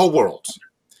encompass the whole world.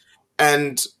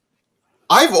 And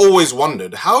I've always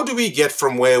wondered, how do we get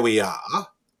from where we are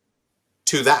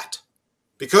to that?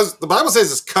 Because the Bible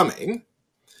says it's coming,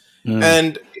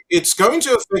 and it's going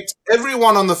to affect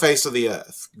everyone on the face of the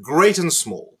earth, great and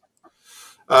small.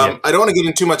 I don't want to get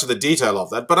into too much of the detail of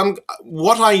that, but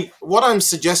what I'm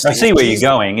suggesting. I see where you're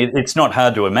going. It's not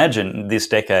hard to imagine this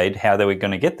decade how they were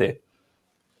going to get there.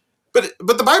 But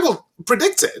the Bible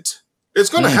predicts it. It's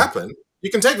going to happen.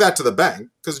 You can take that to the bank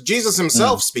because Jesus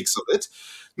himself speaks of it,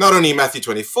 not only in Matthew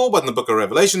 24, but in the book of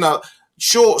Revelation. Now,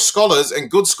 sure, scholars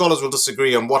and good scholars will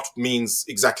disagree on what means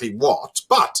exactly what,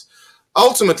 but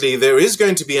ultimately there is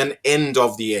going to be an end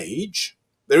of the age.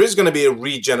 There is going to be a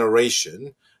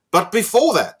regeneration. But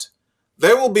before that,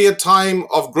 there will be a time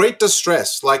of great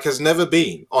distress like has never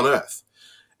been on earth.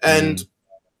 And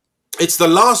it's the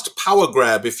last power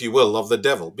grab, if you will, of the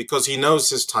devil, because he knows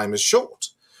his time is short.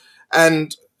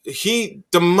 And he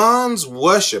demands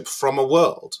worship from a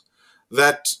world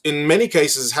that in many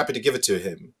cases is happy to give it to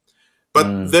him.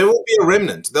 But there will be a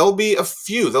remnant. There'll be a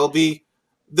few. There'll be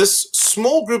this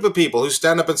small group of people who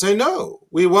stand up and say, no,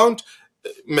 we won't,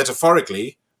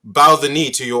 metaphorically, bow the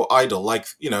knee to your idol, like,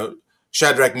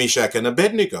 Shadrach, Meshach, and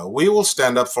Abednego. We will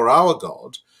stand up for our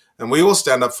God, and we will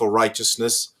stand up for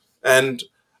righteousness. And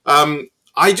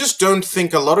I just don't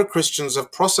think a lot of Christians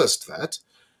have processed that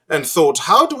and thought,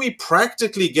 how do we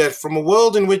practically get from a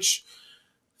world in which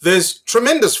there's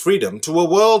tremendous freedom to a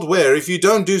world where if you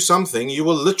don't do something, you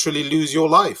will literally lose your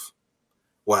life?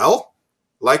 Well,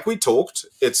 like we talked,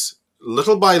 it's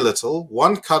little by little,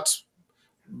 one cut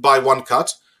by one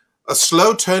cut, a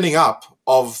slow turning up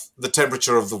of the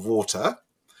temperature of the water,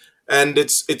 and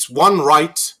it's one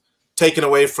right taken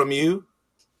away from you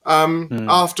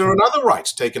after another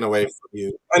right taken away from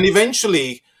you. And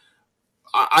eventually,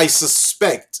 I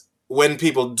suspect when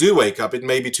people do wake up, it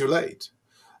may be too late.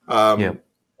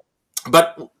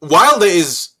 But while there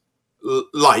is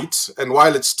light and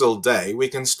while it's still day, we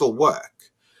can still work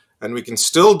and we can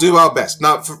still do our best.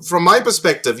 Now, from my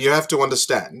perspective, you have to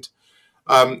understand,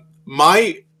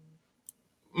 my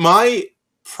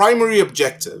primary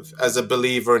objective as a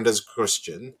believer and as a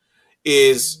Christian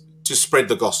is to spread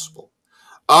the gospel.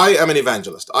 I am an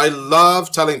evangelist. I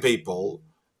love telling people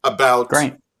about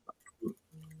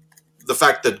the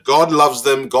fact that God loves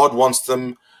them, God wants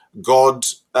them, God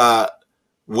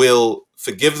will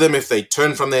forgive them if they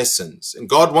turn from their sins. And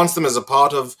God wants them as a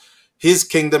part of his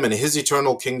kingdom and his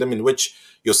eternal kingdom in which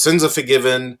your sins are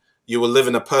forgiven, you will live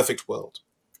in a perfect world.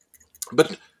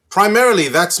 But primarily,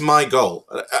 that's my goal.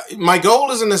 My goal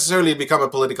isn't necessarily to become a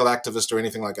political activist or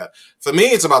anything like that. For me,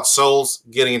 it's about souls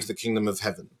getting into the kingdom of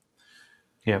heaven.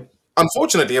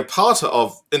 Unfortunately, a part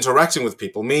of interacting with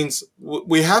people means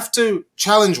we have to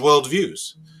challenge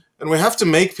worldviews, and we have to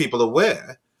make people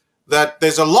aware that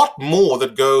there's a lot more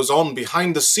that goes on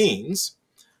behind the scenes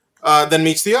than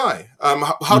meets the eye.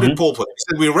 How did Paul put it? He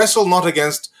said, we wrestle not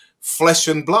against flesh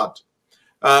and blood.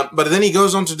 But then he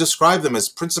goes on to describe them as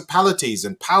principalities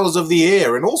and powers of the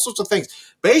air and all sorts of things.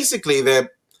 Basically,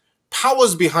 they're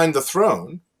powers behind the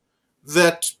throne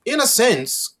that, in a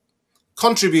sense,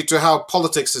 contribute to how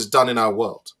politics is done in our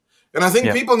world. And I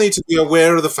think people need to be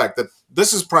aware of the fact that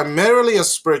this is primarily a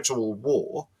spiritual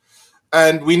war,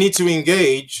 and we need to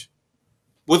engage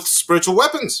with spiritual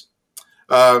weapons.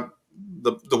 The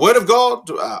Word of God,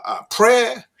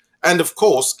 prayer, and, of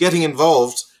course, getting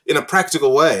involved in a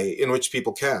practical way in which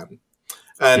people can.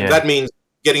 And that means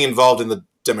getting involved in the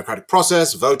democratic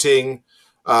process, voting.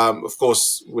 Of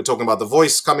course, we're talking about The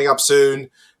Voice coming up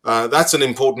soon. That's an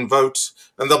important vote.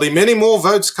 And there'll be many more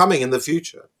votes coming in the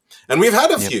future. And we've had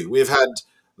a few. We've had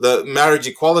the Marriage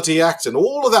Equality Act and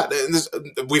all of that.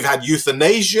 We've had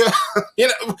euthanasia.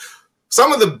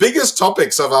 Some of the biggest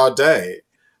topics of our day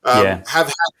have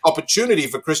had opportunity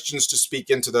for Christians to speak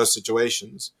into those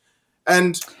situations.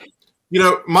 And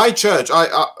my church,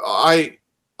 I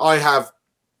have,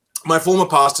 my former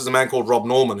pastor is a man called Rob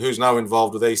Norman, who's now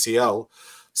involved with ACL.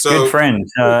 So, good friend.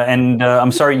 And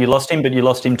I'm sorry you lost him, but you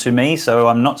lost him to me, so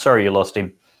I'm not sorry you lost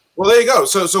him. Well, there you go.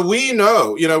 So we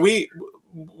know,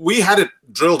 we had it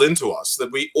drilled into us that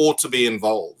we ought to be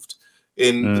involved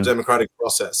in the democratic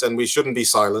process, and we shouldn't be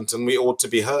silent, and we ought to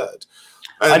be heard.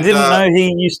 And, I didn't know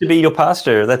he used to be your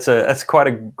pastor. That's quite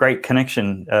a great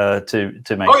connection to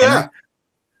make. Oh yeah.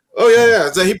 Oh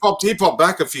yeah. So he popped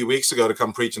back a few weeks ago to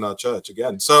come preach in our church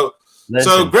again. So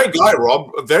great guy,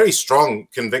 Rob. Very strong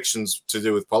convictions to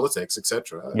do with politics,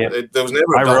 etc. There was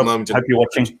never a dull moment. Hope you're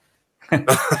watching.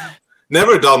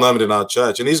 Never a dull moment in our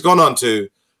church, and he's gone on to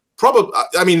probably.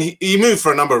 I mean, he moved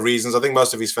for a number of reasons. I think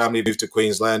most of his family moved to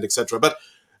Queensland, etc. But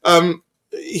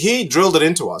he drilled it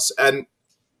into us, and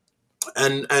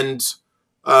it's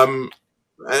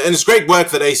great work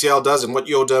that ACL does and what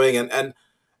you're doing, and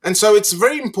so it's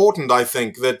very important, I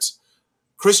think, that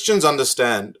Christians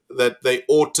understand that they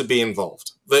ought to be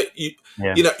involved. That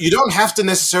you don't have to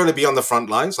necessarily be on the front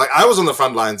lines. Like I was on the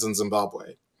front lines in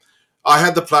Zimbabwe. I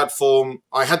had the platform.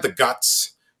 I had the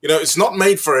guts. It's not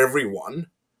made for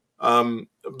everyone.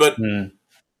 But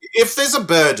if there's a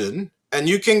burden and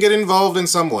you can get involved in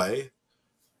some way,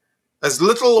 as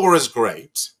little or as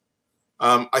great,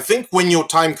 I think when your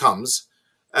time comes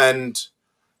and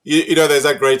You know, there's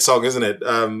that great song, isn't it?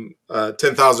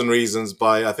 10,000 Reasons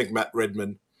by, I think, Matt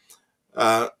Redman.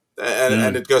 And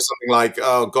it goes something like,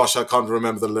 oh gosh, I can't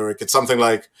remember the lyric. It's something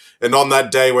like, and on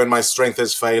that day when my strength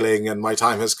is failing and my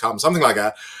time has come, something like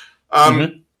that.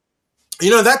 You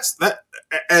know, that's that.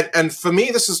 And for me,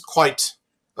 this is quite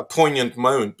a poignant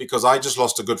moment because I just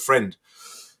lost a good friend,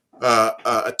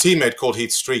 a teammate called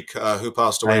Heath Streak, who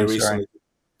passed away recently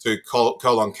to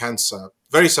colon cancer.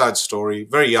 Very sad story,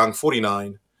 very young,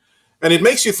 49. And it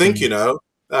makes you think, you know,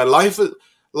 life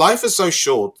is so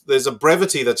short. There's a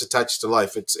brevity that's attached to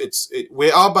life.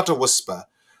 We are but a whisper.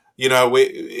 You know,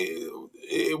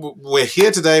 we're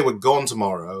here today, we're gone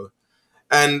tomorrow.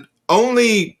 And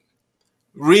only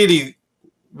really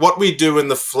what we do in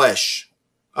the flesh,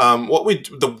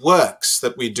 the works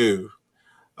that we do,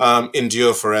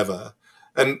 endure forever.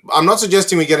 And I'm not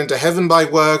suggesting we get into heaven by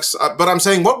works, but I'm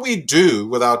saying what we do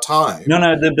with our time. No,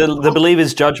 the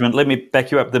believer's judgment, let me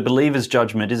back you up. The believer's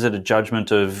judgment, is it a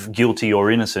judgment of guilty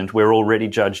or innocent? We're already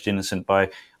judged innocent by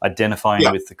identifying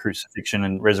with the crucifixion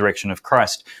and resurrection of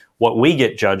Christ. What we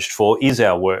get judged for is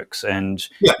our works, and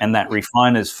that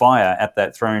refiner's fire at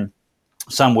that throne.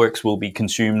 Some works will be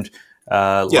consumed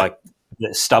like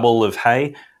the stubble of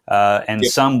hay, and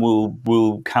some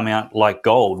will come out like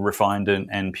gold, refined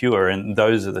and pure. And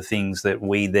those are the things that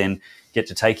we then get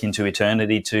to take into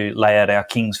eternity to lay at our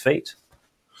King's feet.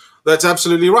 That's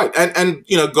absolutely right. And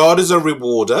you know, God is a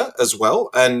rewarder as well.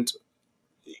 And,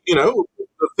 you know,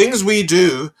 the things we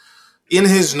do in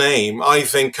his name, I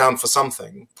think, count for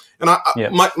something. And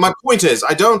my point is,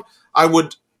 I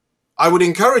would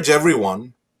encourage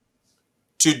everyone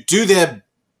to do their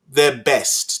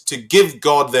best, to give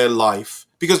God their life.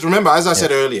 Because remember, as I said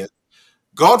earlier,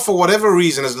 God, for whatever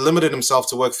reason, has limited himself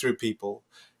to work through people.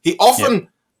 He often,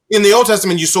 in the Old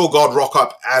Testament, you saw God rock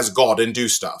up as God and do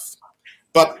stuff.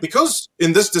 But because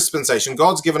in this dispensation,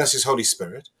 God's given us his Holy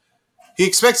Spirit, he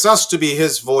expects us to be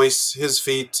his voice, his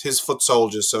feet, his foot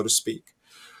soldiers, so to speak.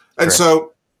 And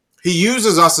so he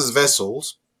uses us as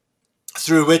vessels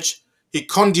through which he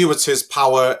conduits his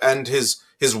power and his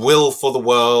will for the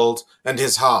world and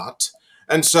his heart.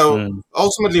 And so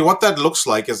ultimately what that looks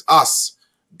like is us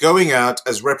going out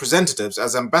as representatives,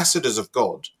 as ambassadors of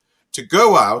God, to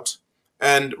go out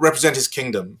and represent his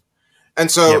kingdom.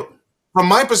 And so from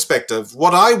my perspective,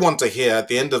 what I want to hear at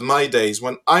the end of my days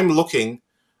when I'm looking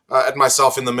at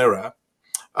myself in the mirror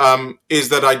is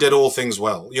that I did all things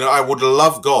well. You know, I would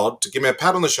love God to give me a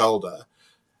pat on the shoulder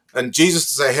and Jesus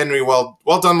to say, Henry, well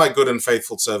done, my good and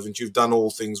faithful servant. You've done all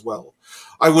things well.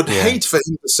 I would hate for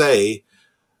him to say,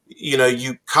 you know,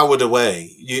 you cowered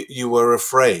away. You were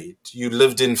afraid. You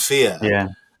lived in fear.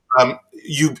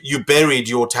 You buried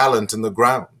your talent in the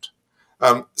ground.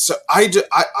 So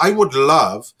I would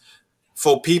love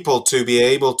for people to be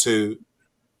able to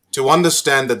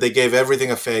understand that they gave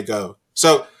everything a fair go.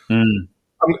 So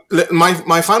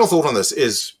my final thought on this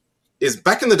is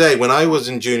back in the day when I was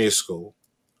in junior school,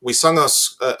 we sung a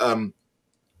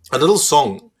little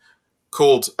song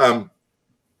called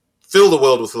Fill the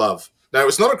World with Love. Now,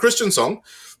 it's not a Christian song,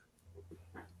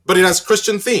 but it has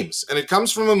Christian themes. And it comes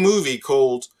from a movie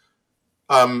called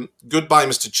Goodbye,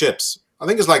 Mr. Chips. I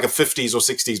think it's like a 50s or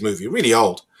 60s movie, really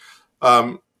old.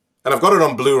 And I've got it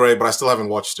on Blu-ray, but I still haven't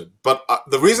watched it. But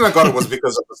the reason I got it was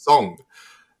because of the song.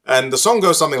 And the song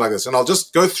goes something like this. And I'll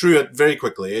just go through it very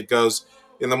quickly. It goes,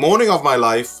 in the morning of my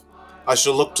life, I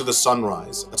shall look to the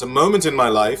sunrise, at a moment in my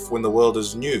life when the world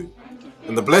is new.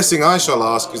 And the blessing I shall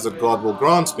ask is that God will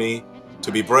grant me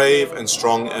to be brave and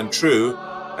strong and true,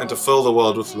 and to fill the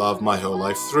world with love my whole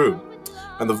life through.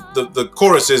 And the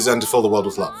chorus is, and to fill the world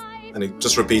with love. And it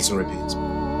just repeats and repeats.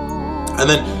 And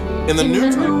then in the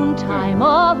noontime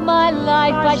of my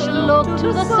life I shall look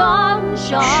to the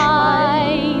sunshine.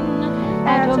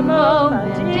 At a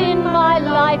moment in my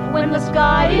life when the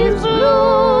sky is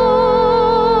blue,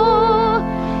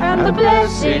 and the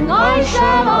blessing I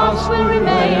shall ask will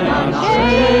remain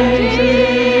unchanging,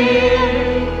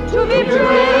 to be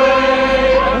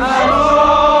brave and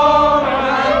strong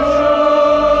and true,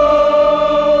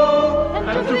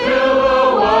 and to fill the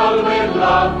world with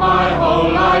love my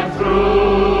whole life through.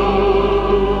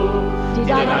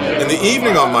 In the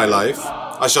evening of my life,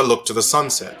 I shall look to the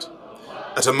sunset,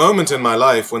 at a moment in my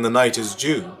life when the night is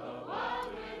due.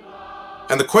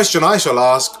 And the question I shall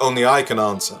ask, only I can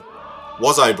answer.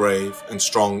 Was I brave and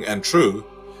strong and true?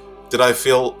 Did I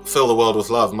fill the world with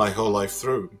love my whole life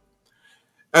through?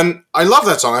 And I love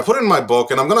that song. I put it in my book,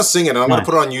 and I'm going to sing it, and I'm going to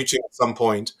put it on YouTube at some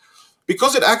point,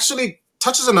 because it actually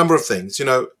touches a number of things. You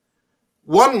know,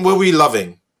 one, were we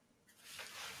loving?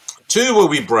 Two, were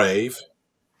we brave?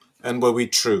 And were we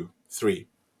true? Three.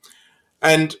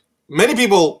 And many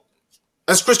people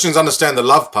as Christians, understand the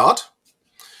love part.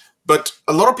 But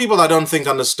a lot of people, I don't think,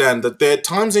 understand that there are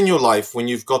times in your life when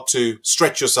you've got to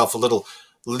stretch yourself a little,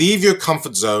 leave your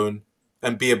comfort zone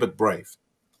and be a bit brave.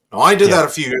 Now, I did that a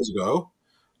few years ago.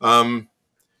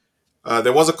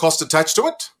 There was a cost attached to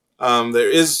it. There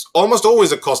is almost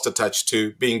always a cost attached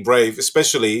to being brave,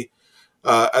 especially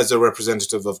as a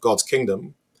representative of God's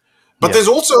kingdom. But there's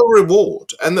also a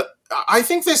reward. And I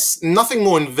think there's nothing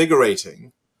more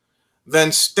invigorating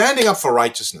than standing up for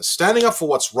righteousness, standing up for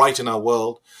what's right in our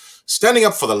world, standing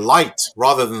up for the light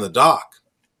rather than the dark,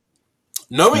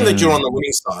 knowing that you're on the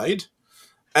winning side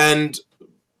and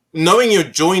knowing you're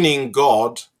joining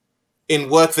God in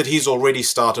work that he's already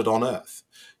started on earth.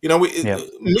 You know,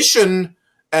 mission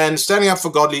and standing up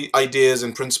for godly ideas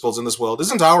and principles in this world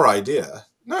isn't our idea.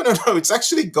 No, it's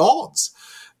actually God's.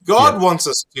 God wants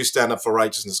us to stand up for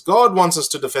righteousness. God wants us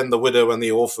to defend the widow and the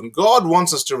orphan. God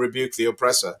wants us to rebuke the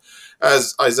oppressor,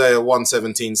 as Isaiah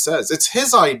 1:17 says. It's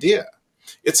his idea.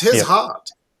 It's his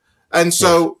heart. And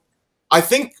so I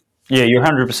think... Yeah, you're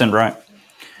 100% right.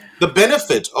 The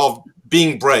benefit of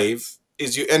being brave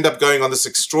is you end up going on this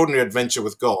extraordinary adventure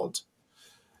with God.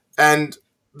 And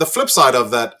the flip side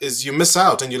of that is you miss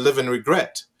out and you live in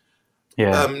regret.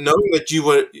 Knowing that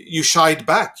you shied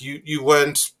back. You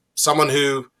weren't someone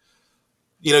who,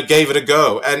 you know, gave it a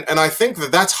go. And I think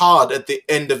that that's hard at the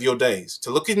end of your days, to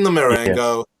look in the mirror and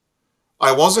go,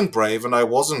 I wasn't brave and I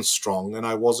wasn't strong and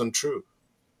I wasn't true.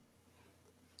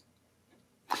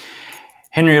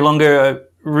 Henry Olonga,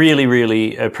 really,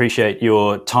 really appreciate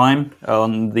your time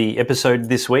on the episode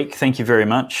this week. Thank you very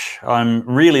much. I'm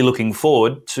really looking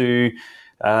forward to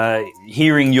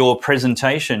hearing your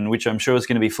presentation, which I'm sure is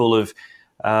going to be full of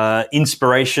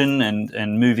inspiration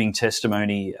and moving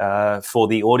testimony for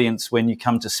the audience when you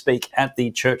come to speak at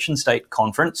the Church and State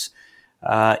Conference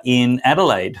in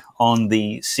Adelaide on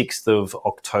the 6th of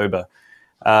October.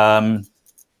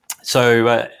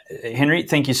 So, Henry,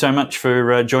 thank you so much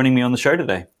for joining me on the show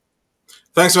today.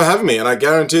 Thanks for having me, and I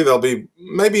guarantee there'll be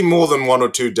maybe more than one or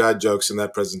two dad jokes in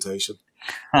that presentation.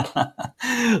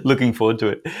 Looking forward to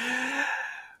it.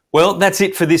 Well, that's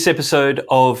it for this episode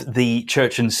of the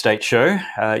Church and State Show.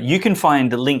 You can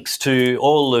find links to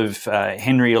all of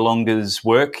Henry Olonga's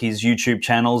work, his YouTube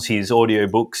channels, his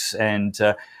audiobooks, and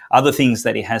other things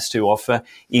that he has to offer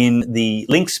in the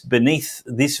links beneath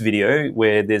this video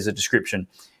where there's a description.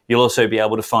 You'll also be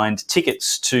able to find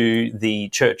tickets to the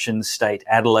Church and State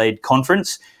Adelaide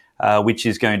Conference, which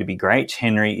is going to be great.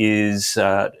 Henry is,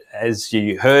 as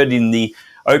you heard in the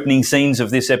opening scenes of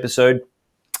this episode,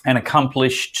 an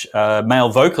accomplished male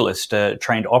vocalist, a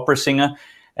trained opera singer,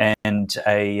 and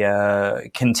a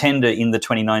contender in the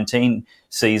 2019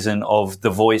 season of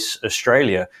The Voice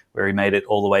Australia, where he made it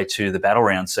all the way to the battle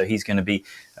round. So he's going to be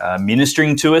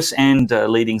ministering to us and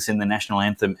leading us in the national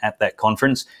anthem at that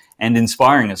conference and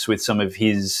inspiring us with some of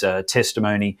his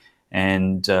testimony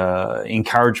and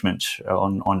encouragement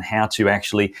on how to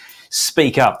actually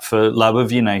speak up for love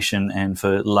of your nation and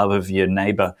for love of your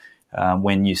neighbour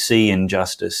when you see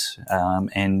injustice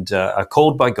and are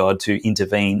called by God to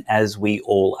intervene, as we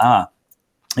all are.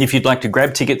 If you'd like to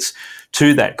grab tickets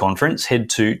to that conference, head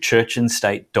to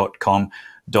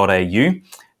churchandstate.com.au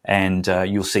and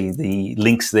you'll see the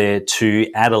links there to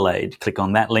Adelaide. Click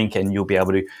on that link and you'll be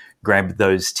able to grab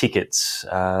those tickets.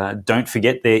 Don't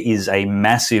forget, there is a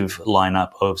massive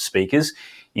lineup of speakers,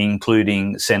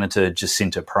 including Senator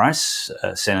Jacinta Price,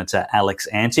 Senator Alex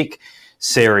Antic,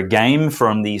 Sarah Game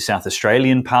from the South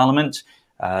Australian Parliament,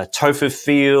 Topher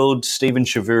Field, Stephen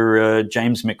Shavura,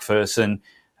 James McPherson,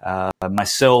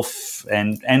 myself,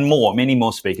 and more. Many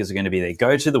more speakers are going to be there.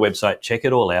 Go to the website, check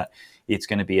it all out. It's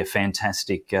going to be a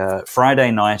fantastic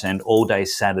Friday night and all day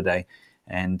Saturday.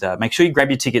 And make sure you grab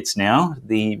your tickets now.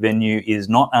 The venue is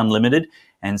not unlimited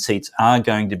and seats are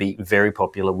going to be very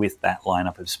popular with that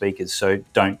lineup of speakers, so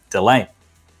don't delay.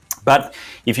 But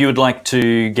if you would like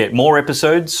to get more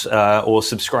episodes or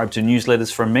subscribe to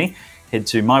newsletters from me, head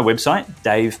to my website,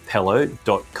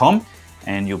 davepello.com,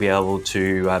 and you'll be able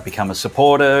to become a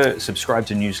supporter, subscribe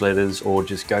to newsletters, or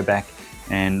just go back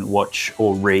and watch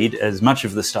or read as much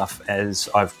of the stuff as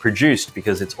I've produced,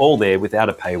 because it's all there without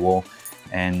a paywall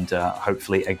and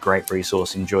hopefully a great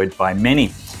resource enjoyed by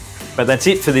many. But that's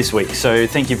it for this week. So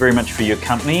thank you very much for your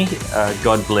company.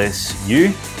 God bless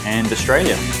you and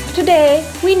Australia. Today,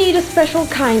 we need a special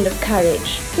kind of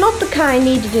courage. Not the kind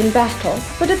needed in battle,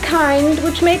 but a kind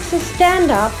which makes us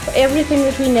stand up for everything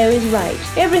that we know is right,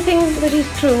 everything that is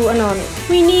true and honest.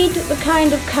 We need the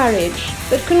kind of courage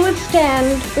that can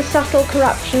withstand the subtle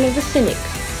corruption of the cynics,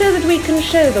 so that we can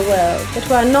show the world that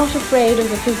we are not afraid of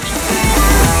the future.